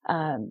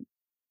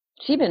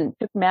 She even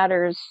took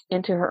matters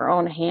into her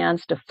own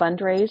hands to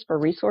fundraise for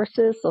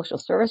resources, social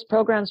service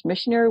programs,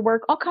 missionary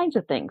work, all kinds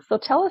of things. So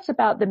tell us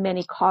about the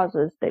many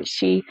causes that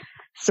she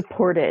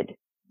supported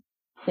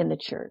in the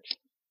church.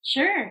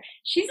 Sure.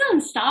 She's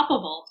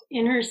unstoppable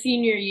in her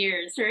senior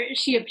years, or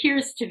she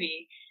appears to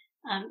be.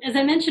 As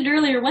I mentioned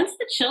earlier, once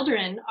the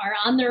children are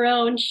on their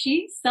own,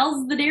 she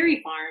sells the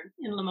dairy farm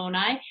in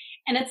Lamoni,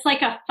 and it's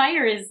like a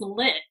fire is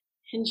lit,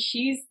 and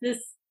she's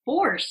this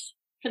force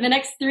for the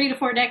next 3 to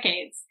 4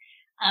 decades.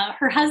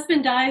 Her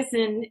husband dies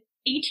in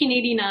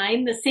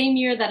 1889, the same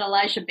year that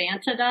Elijah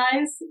Banta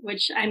dies,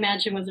 which I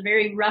imagine was a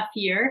very rough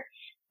year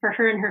for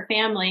her and her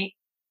family.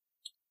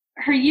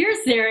 Her years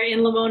there in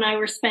Lamoni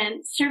were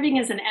spent serving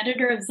as an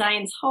editor of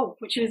Zion's Hope,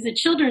 which was a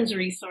children's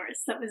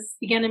resource that was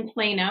begun in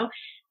Plano.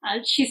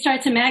 She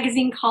starts a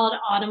magazine called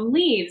Autumn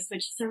Leaves,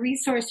 which is a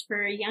resource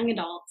for young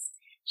adults.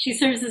 She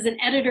serves as an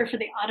editor for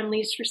the Autumn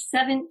Leaves for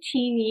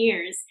 17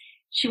 years.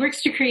 She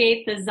works to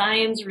create the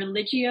Zion's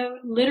Religio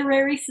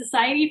Literary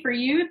Society for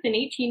Youth in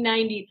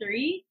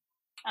 1893.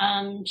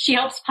 She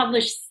helps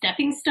publish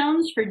stepping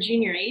stones for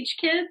junior age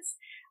kids,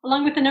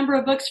 along with a number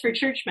of books for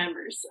church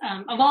members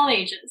of all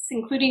ages,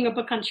 including a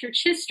book on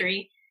church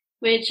history,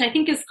 which I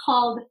think is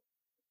called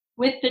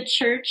With the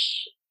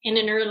Church in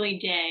an Early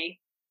Day.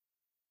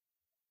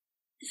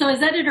 So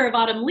as editor of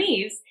Autumn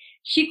Leaves,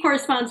 she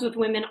corresponds with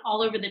women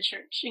all over the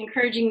church,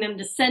 encouraging them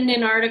to send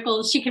in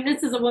articles. She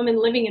convinces a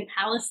woman living in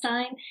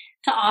Palestine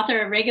to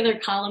author a regular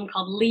column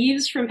called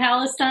Leaves from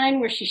Palestine,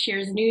 where she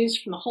shares news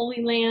from the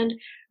Holy Land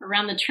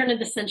around the turn of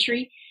the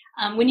century.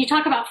 When you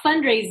talk about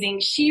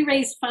fundraising, she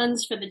raised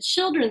funds for the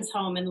children's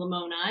home in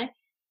Lamoni,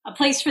 a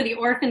place for the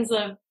orphans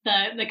of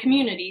the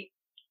community.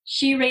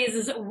 She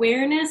raises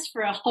awareness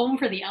for a home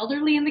for the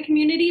elderly in the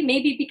community,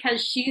 maybe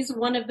because she's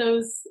one of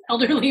those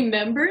elderly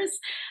members.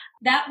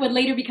 That would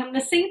later become the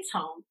Saints'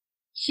 Home.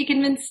 She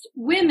convinced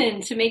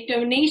women to make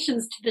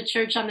donations to the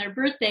church on their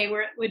birthday,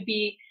 where it would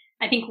be,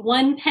 I think,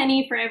 1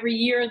 penny for every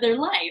year of their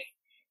life.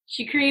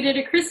 She created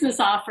a Christmas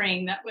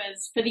offering that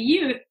was for the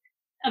youth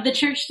of the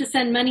church to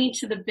send money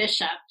to the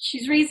bishop.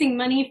 She's raising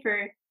money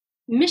for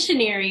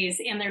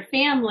missionaries and their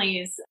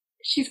families.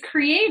 She's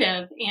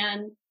creative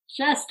and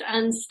just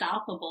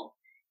unstoppable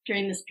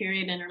during this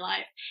period in her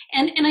life.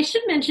 And I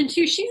should mention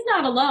too, she's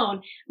not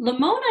alone.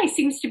 Lamoni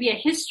seems to be a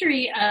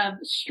history of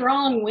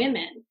strong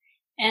women,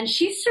 and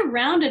she's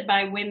surrounded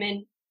by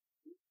women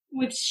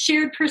with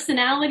shared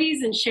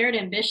personalities and shared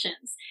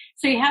ambitions.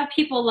 So you have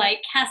people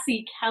like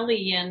Cassie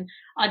Kelly and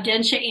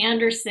Audentia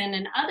Anderson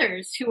and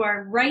others who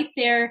are right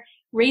there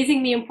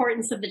raising the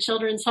importance of the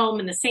children's home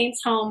and the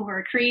Saints' Home, who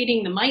are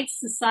creating the Mite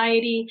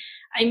Society.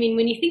 I mean,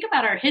 when you think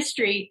about our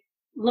history,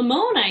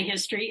 Lamoni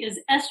history is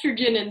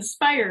estrogen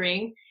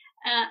inspiring.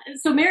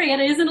 So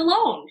Marietta isn't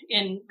alone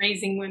in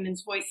raising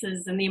women's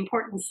voices and the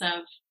importance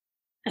of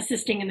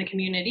assisting in the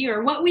community,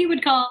 or what we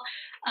would call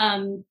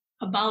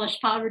abolish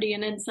poverty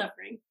and end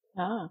suffering.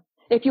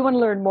 If you want to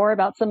learn more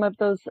about some of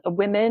those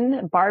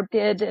women, Barb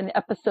did an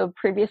episode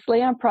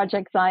previously on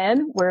Project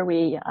Zion, where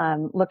we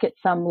look at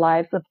some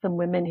lives of some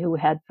women who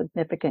had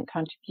significant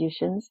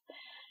contributions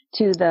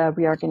to the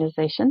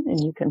reorganization,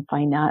 and you can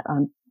find that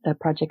on the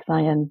Project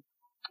Zion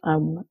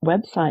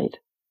website.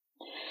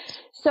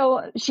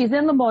 So she's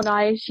in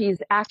Lamoni. She's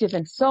active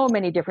in so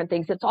many different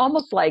things. It's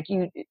almost like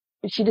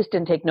she just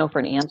didn't take no for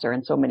an answer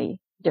in so many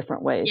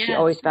different ways. Yes. She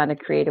always found a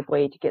creative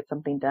way to get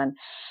something done.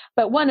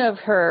 But one of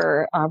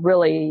her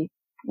really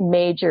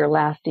major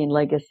lasting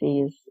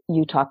legacies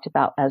you talked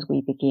about as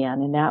we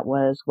began, and that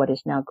was what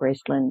is now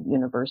Graceland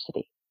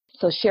University.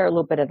 So share a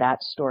little bit of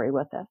that story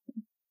with us.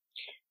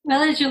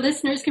 Well, as your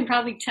listeners can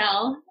probably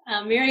tell,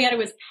 Marietta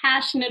was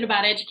passionate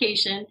about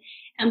education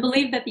and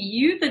believed that the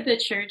youth of the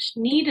church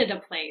needed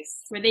a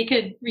place where they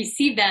could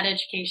receive that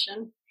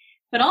education,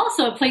 but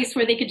also a place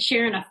where they could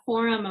share in a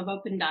forum of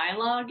open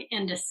dialogue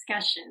and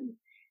discussion.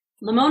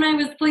 Lamoni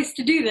was the place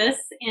to do this,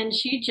 and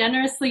she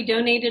generously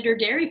donated her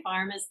dairy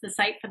farm as the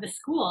site for the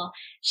school.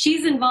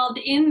 She's involved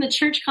in the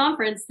church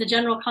conference, the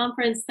general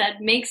conference that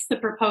makes the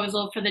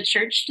proposal for the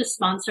church to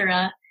sponsor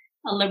a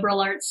liberal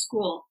arts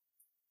school.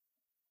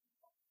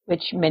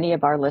 Which many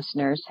of our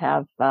listeners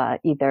have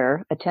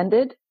either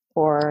attended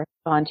or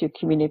gone to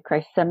Community of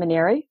Christ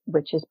Seminary,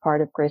 which is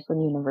part of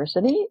Graceland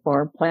University,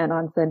 or plan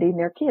on sending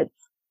their kids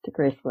to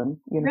Graceland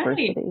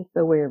University. Right.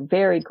 So we're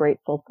very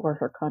grateful for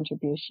her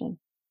contribution.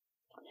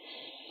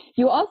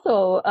 You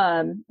also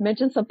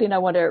mentioned something I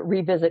want to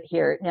revisit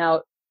here.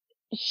 Now,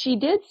 she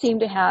did seem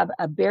to have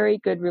a very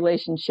good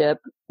relationship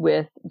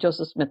with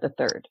Joseph Smith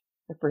III,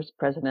 the first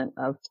president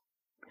of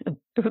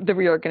the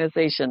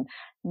reorganization.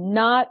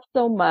 Not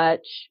so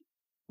much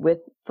with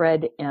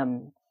Fred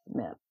M.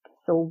 Smith.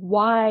 So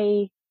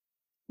why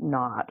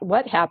not?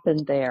 What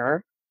happened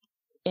there?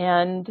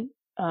 And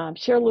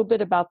share a little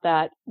bit about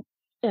that.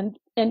 And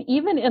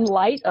even in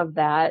light of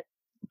that,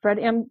 Fred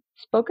M.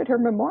 spoke at her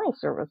memorial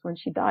service when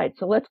she died.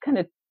 So let's kind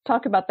of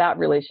talk about that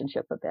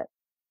relationship a bit.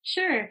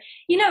 Sure.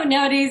 You know,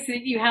 nowadays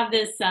you have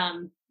this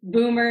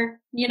boomer,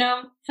 you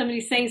know,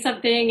 somebody's saying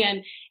something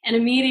and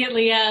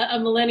immediately a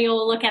millennial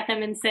will look at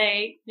them and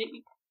say,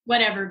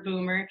 whatever,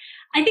 boomer.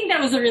 I think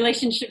that was a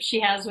relationship she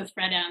has with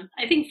Fred M.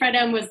 I think Fred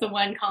M. was the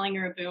one calling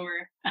her a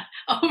boomer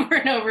over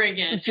and over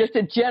again. It's just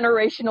a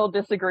generational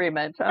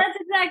disagreement. Huh? That's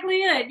exactly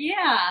it.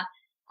 Yeah.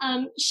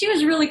 She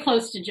was really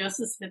close to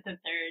Joseph Smith III.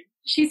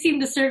 She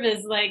seemed to serve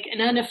as like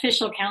an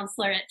unofficial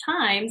counselor at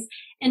times,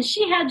 and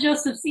she had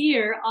Joseph's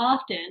ear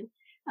often.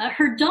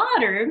 Her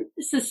daughter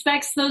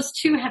suspects those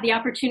two had the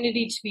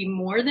opportunity to be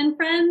more than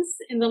friends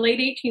in the late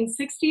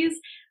 1860s,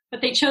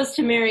 but they chose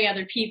to marry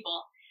other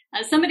people.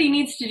 Somebody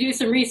needs to do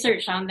some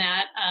research on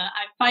that.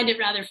 I find it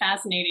rather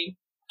fascinating.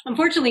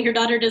 Unfortunately, her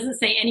daughter doesn't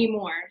say any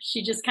more.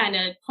 She just kind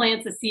of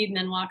plants a seed and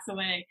then walks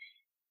away.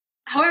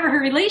 However, her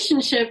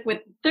relationship with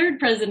the third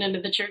president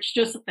of the church,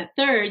 Joseph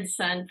III's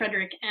son,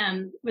 Frederick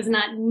M., was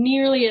not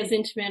nearly as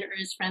intimate or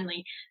as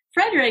friendly.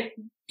 Frederick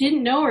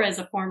didn't know her as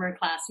a former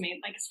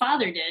classmate like his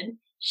father did.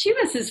 She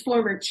was his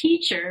former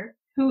teacher,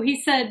 who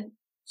he said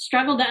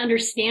struggled to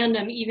understand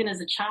him even as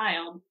a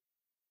child.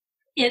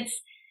 It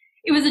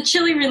was a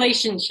chilly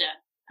relationship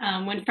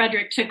when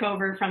Frederick took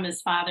over from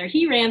his father.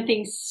 He ran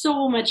things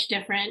so much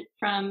different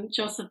from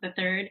Joseph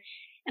III.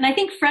 And I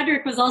think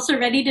Frederick was also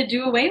ready to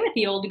do away with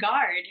the old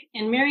guard,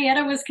 and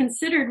Marietta was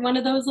considered one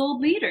of those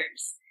old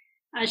leaders.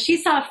 She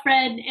saw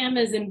Fred M.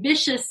 as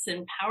ambitious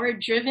and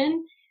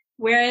power-driven,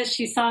 whereas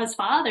she saw his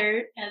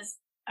father as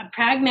a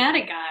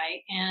pragmatic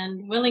guy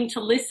and willing to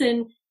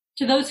listen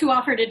to those who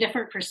offered a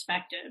different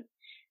perspective.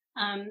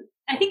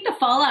 I think the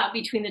fallout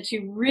between the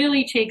two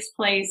really takes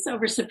place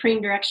over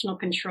supreme directional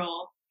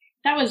control.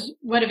 That was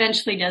what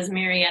eventually does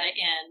Marietta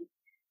in.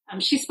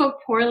 She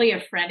spoke poorly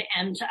of Fred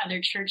M. to other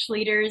church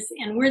leaders,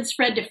 and word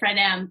spread to Fred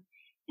M.,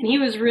 and he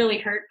was really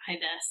hurt by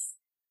this.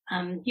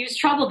 He was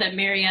troubled that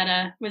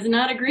Marietta was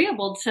not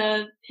agreeable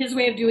to his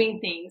way of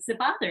doing things. It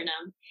bothered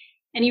him.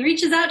 And he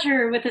reaches out to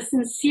her with a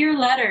sincere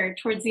letter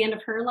towards the end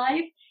of her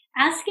life,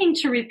 asking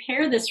to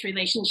repair this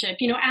relationship,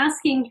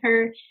 asking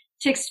her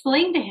to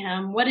explain to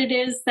him what it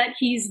is that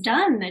he's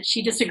done that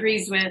she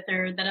disagrees with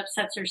or that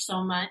upsets her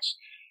so much.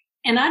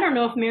 And I don't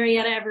know if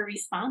Marietta ever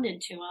responded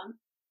to him.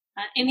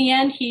 In the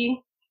end,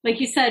 he,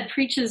 like you said,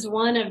 preaches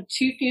one of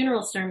two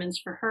funeral sermons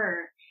for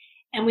her.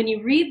 And when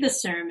you read the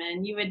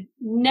sermon, you would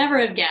never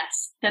have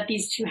guessed that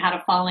these two had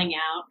a falling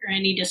out or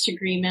any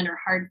disagreement or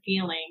hard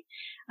feeling.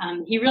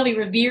 He really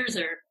reveres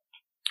her.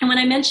 And when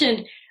I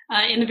mentioned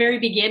in the very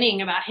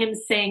beginning about him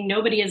saying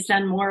nobody has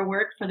done more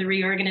work for the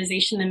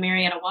reorganization than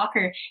Marietta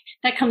Walker,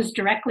 that comes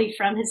directly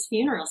from his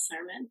funeral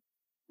sermon.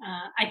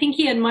 I think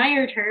he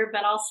admired her,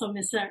 but also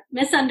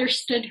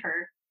misunderstood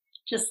her,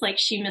 just like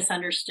she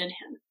misunderstood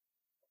him.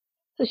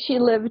 So she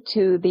lived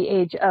to the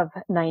age of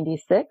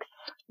 96,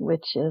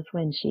 which is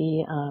when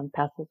she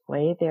passes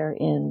away there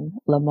in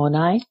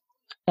Lamoni,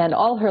 and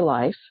all her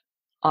life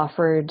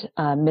offered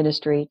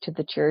ministry to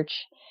the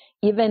church.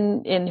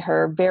 Even in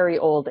her very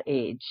old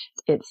age,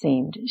 it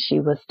seemed, she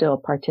was still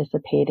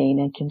participating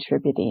and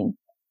contributing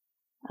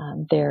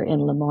there in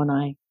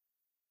Lamoni.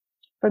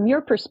 From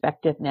your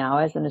perspective now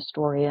as an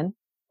historian,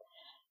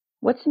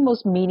 what's the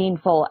most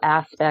meaningful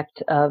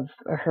aspect of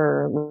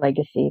her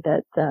legacy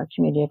that the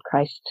Community of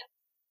Christ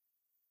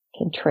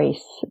can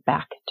trace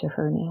back to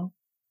her now?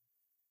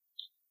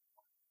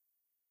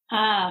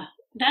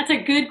 That's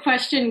a good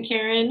question,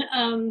 Karin.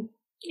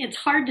 It's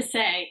hard to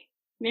say.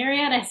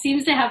 Marietta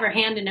seems to have her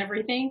hand in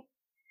everything.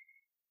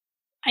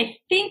 I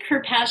think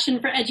her passion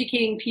for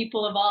educating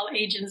people of all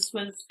ages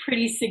was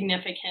pretty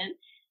significant.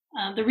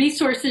 The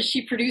resources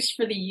she produced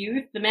for the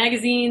youth, the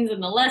magazines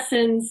and the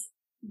lessons,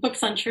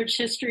 books on church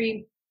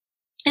history,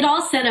 it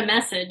all sent a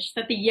message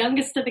that the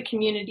youngest of the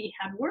community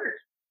had worth.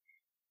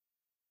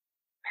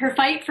 Her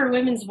fight for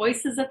women's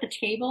voices at the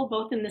table,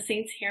 both in the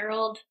Saints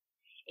Herald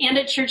and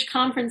at church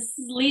conference,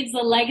 leaves a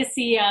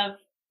legacy of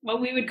what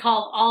we would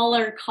call all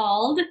are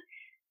called,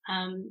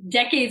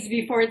 decades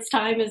before its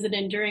time as an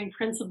enduring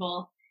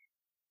principle.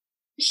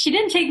 She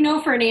didn't take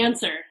no for an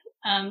answer,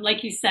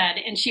 like you said,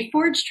 and she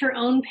forged her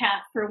own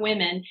path for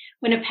women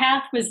when a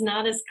path was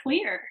not as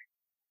clear.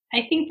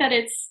 I think that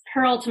it's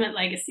her ultimate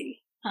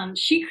legacy.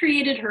 She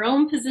created her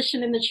own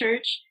position in the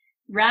church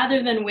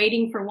rather than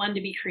waiting for one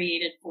to be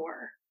created for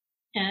her.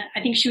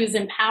 I think she was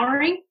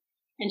empowering,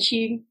 and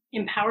she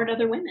empowered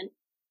other women.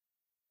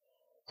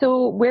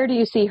 So where do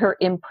you see her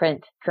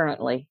imprint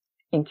currently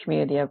in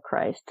Community of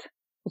Christ?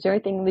 Is there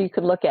anything that you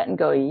could look at and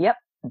go, yep,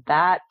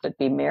 that would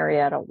be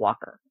Marietta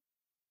Walker?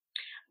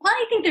 Well,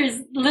 I think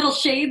there's little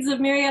shades of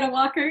Marietta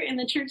Walker in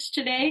the church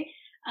today.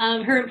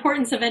 Her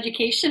importance of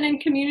education in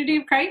Community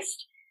of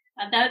Christ,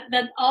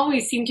 that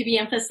always seemed to be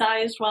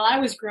emphasized while I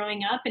was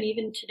growing up and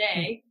even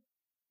today.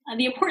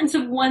 The importance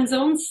of one's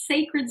own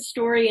sacred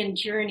story and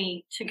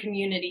journey to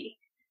community.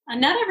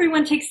 Not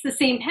everyone takes the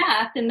same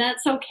path, and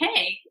that's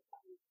okay.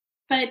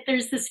 But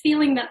there's this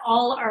feeling that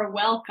all are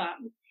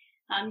welcome.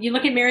 You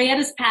look at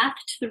Marietta's path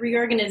to the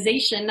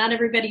reorganization, not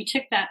everybody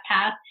took that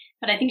path,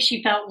 but I think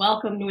she felt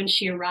welcomed when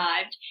she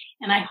arrived.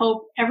 And I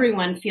hope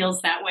everyone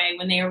feels that way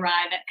when they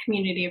arrive at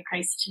Community of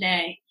Christ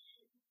today.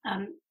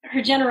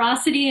 Her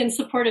generosity and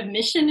support of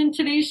mission in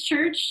today's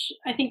church,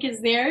 I think,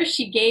 is there.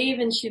 She gave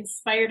and she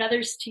inspired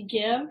others to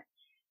give.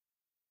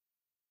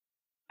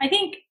 I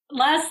think,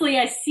 lastly,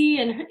 I see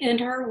in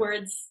her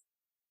words,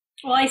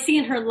 I see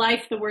in her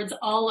life the words,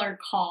 all are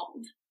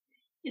called.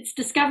 It's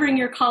discovering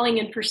your calling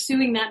and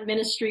pursuing that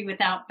ministry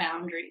without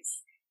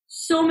boundaries.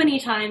 so many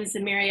times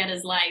in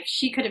Marietta's life.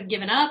 She could have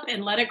given up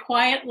and led a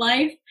quiet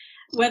life,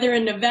 whether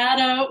in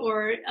Nevada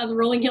or on the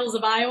rolling hills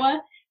of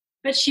Iowa,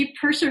 but she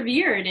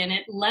persevered, and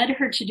it led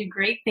her to do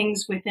great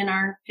things within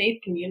our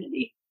faith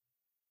community.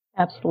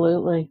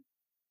 Absolutely.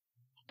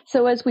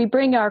 So as we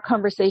bring our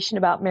conversation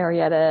about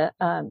Marietta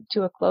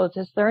to a close,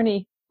 is there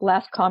any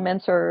last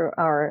comments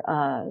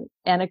or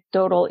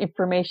anecdotal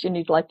information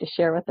you'd like to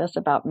share with us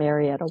about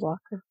Marietta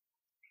Walker?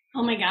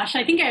 Oh my gosh,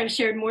 I think I have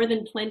shared more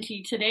than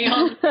plenty today.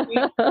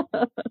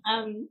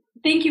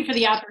 Thank you for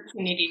the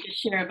opportunity to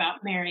share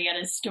about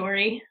Marietta's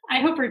story. I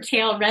hope her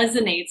tale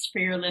resonates for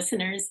your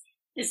listeners,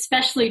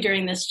 especially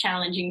during this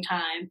challenging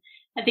time.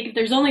 I think if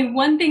there's only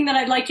one thing that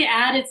I'd like to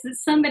add, it's that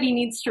somebody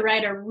needs to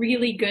write a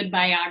really good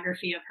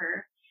biography of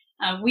her.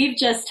 We've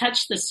just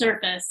touched the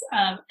surface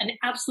of an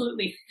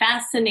absolutely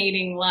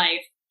fascinating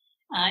life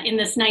in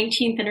this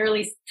 19th and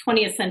early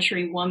 20th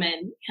century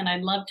woman, and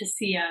I'd love to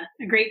see a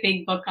great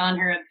big book on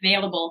her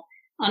available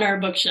on our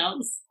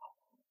bookshelves.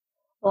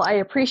 Well, I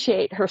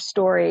appreciate her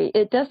story.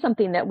 It does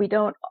something that we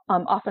don't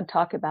often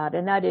talk about,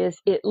 and that is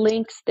it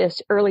links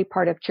this early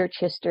part of church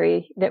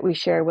history that we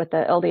share with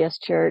the LDS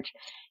Church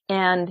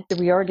and the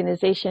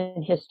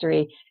reorganization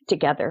history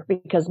together,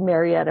 because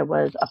Marietta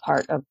was a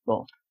part of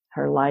both.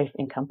 Her life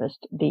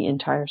encompassed the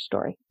entire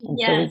story. And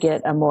yes. So we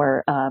get a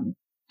more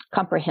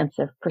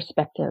comprehensive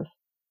perspective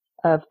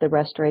of the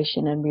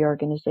restoration and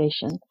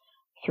reorganization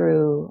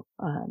through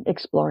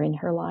exploring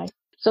her life.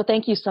 So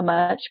thank you so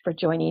much for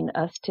joining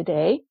us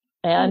today.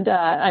 And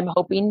I'm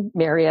hoping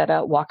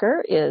Marietta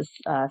Walker is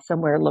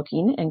somewhere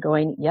looking and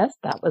going, yes,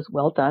 that was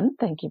well done.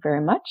 Thank you very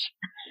much.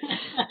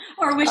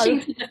 Or wishing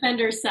to defend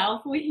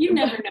herself. You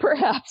never know.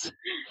 Perhaps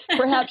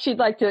she'd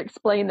like to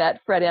explain that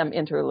Fred M.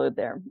 interlude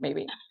there,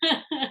 maybe.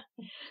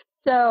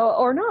 So,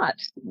 or not,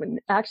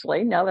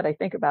 actually, now that I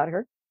think about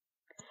her.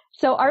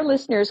 So our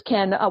listeners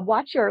can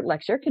watch your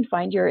lecture, can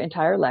find your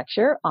entire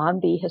lecture on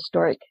the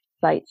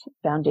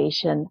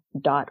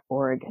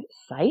historicsitesfoundation.org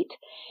site.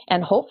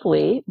 And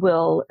hopefully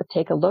we'll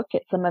take a look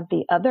at some of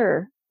the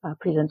other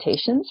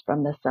presentations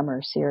from the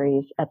summer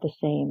series at the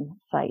same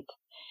site.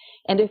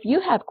 And if you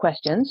have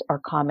questions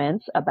or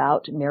comments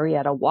about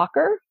Marietta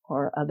Walker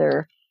or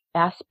other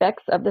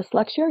aspects of this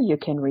lecture, you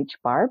can reach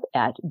Barb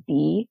at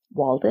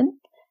bwalden,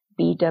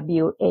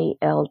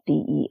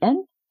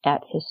 BWALDEN,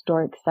 at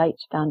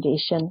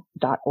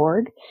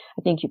historicsitesfoundation.org.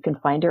 I think you can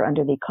find her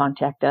under the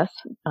Contact Us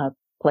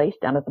place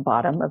down at the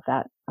bottom of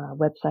that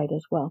website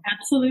as well.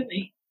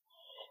 Absolutely.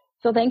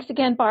 So thanks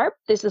again, Barb.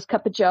 This is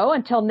Cuppa Joe.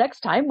 Until next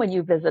time when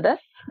you visit us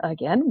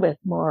again with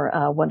more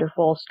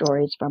wonderful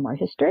stories from our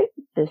history.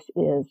 This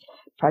is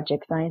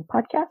Project Zion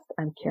Podcast.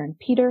 I'm Karin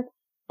Peter.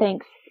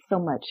 Thanks so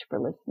much for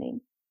listening.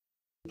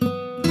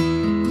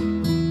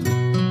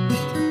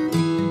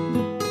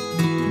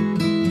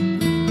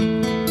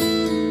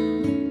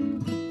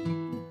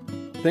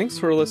 Thanks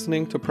for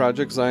listening to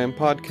Project Zion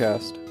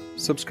Podcast.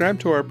 Subscribe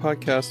to our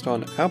podcast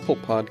on Apple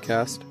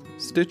Podcast,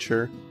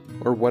 Stitcher,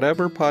 or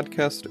whatever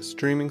podcast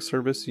streaming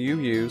service you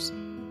use,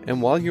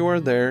 and while you are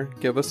there,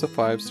 give us a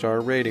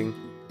 5-star rating.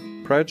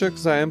 Project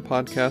Zion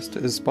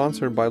Podcast is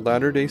sponsored by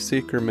Latter-day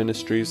Seeker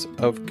Ministries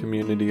of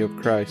Community of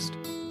Christ.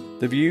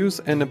 The views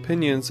and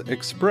opinions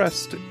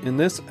expressed in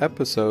this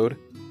episode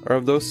are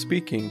of those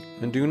speaking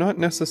and do not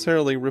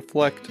necessarily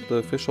reflect the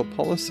official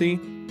policy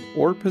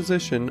or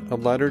position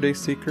of Latter-day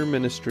Seeker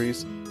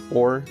Ministries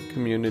or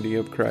Community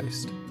of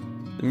Christ.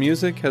 The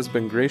music has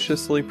been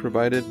graciously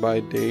provided by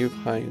Dave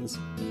Hines.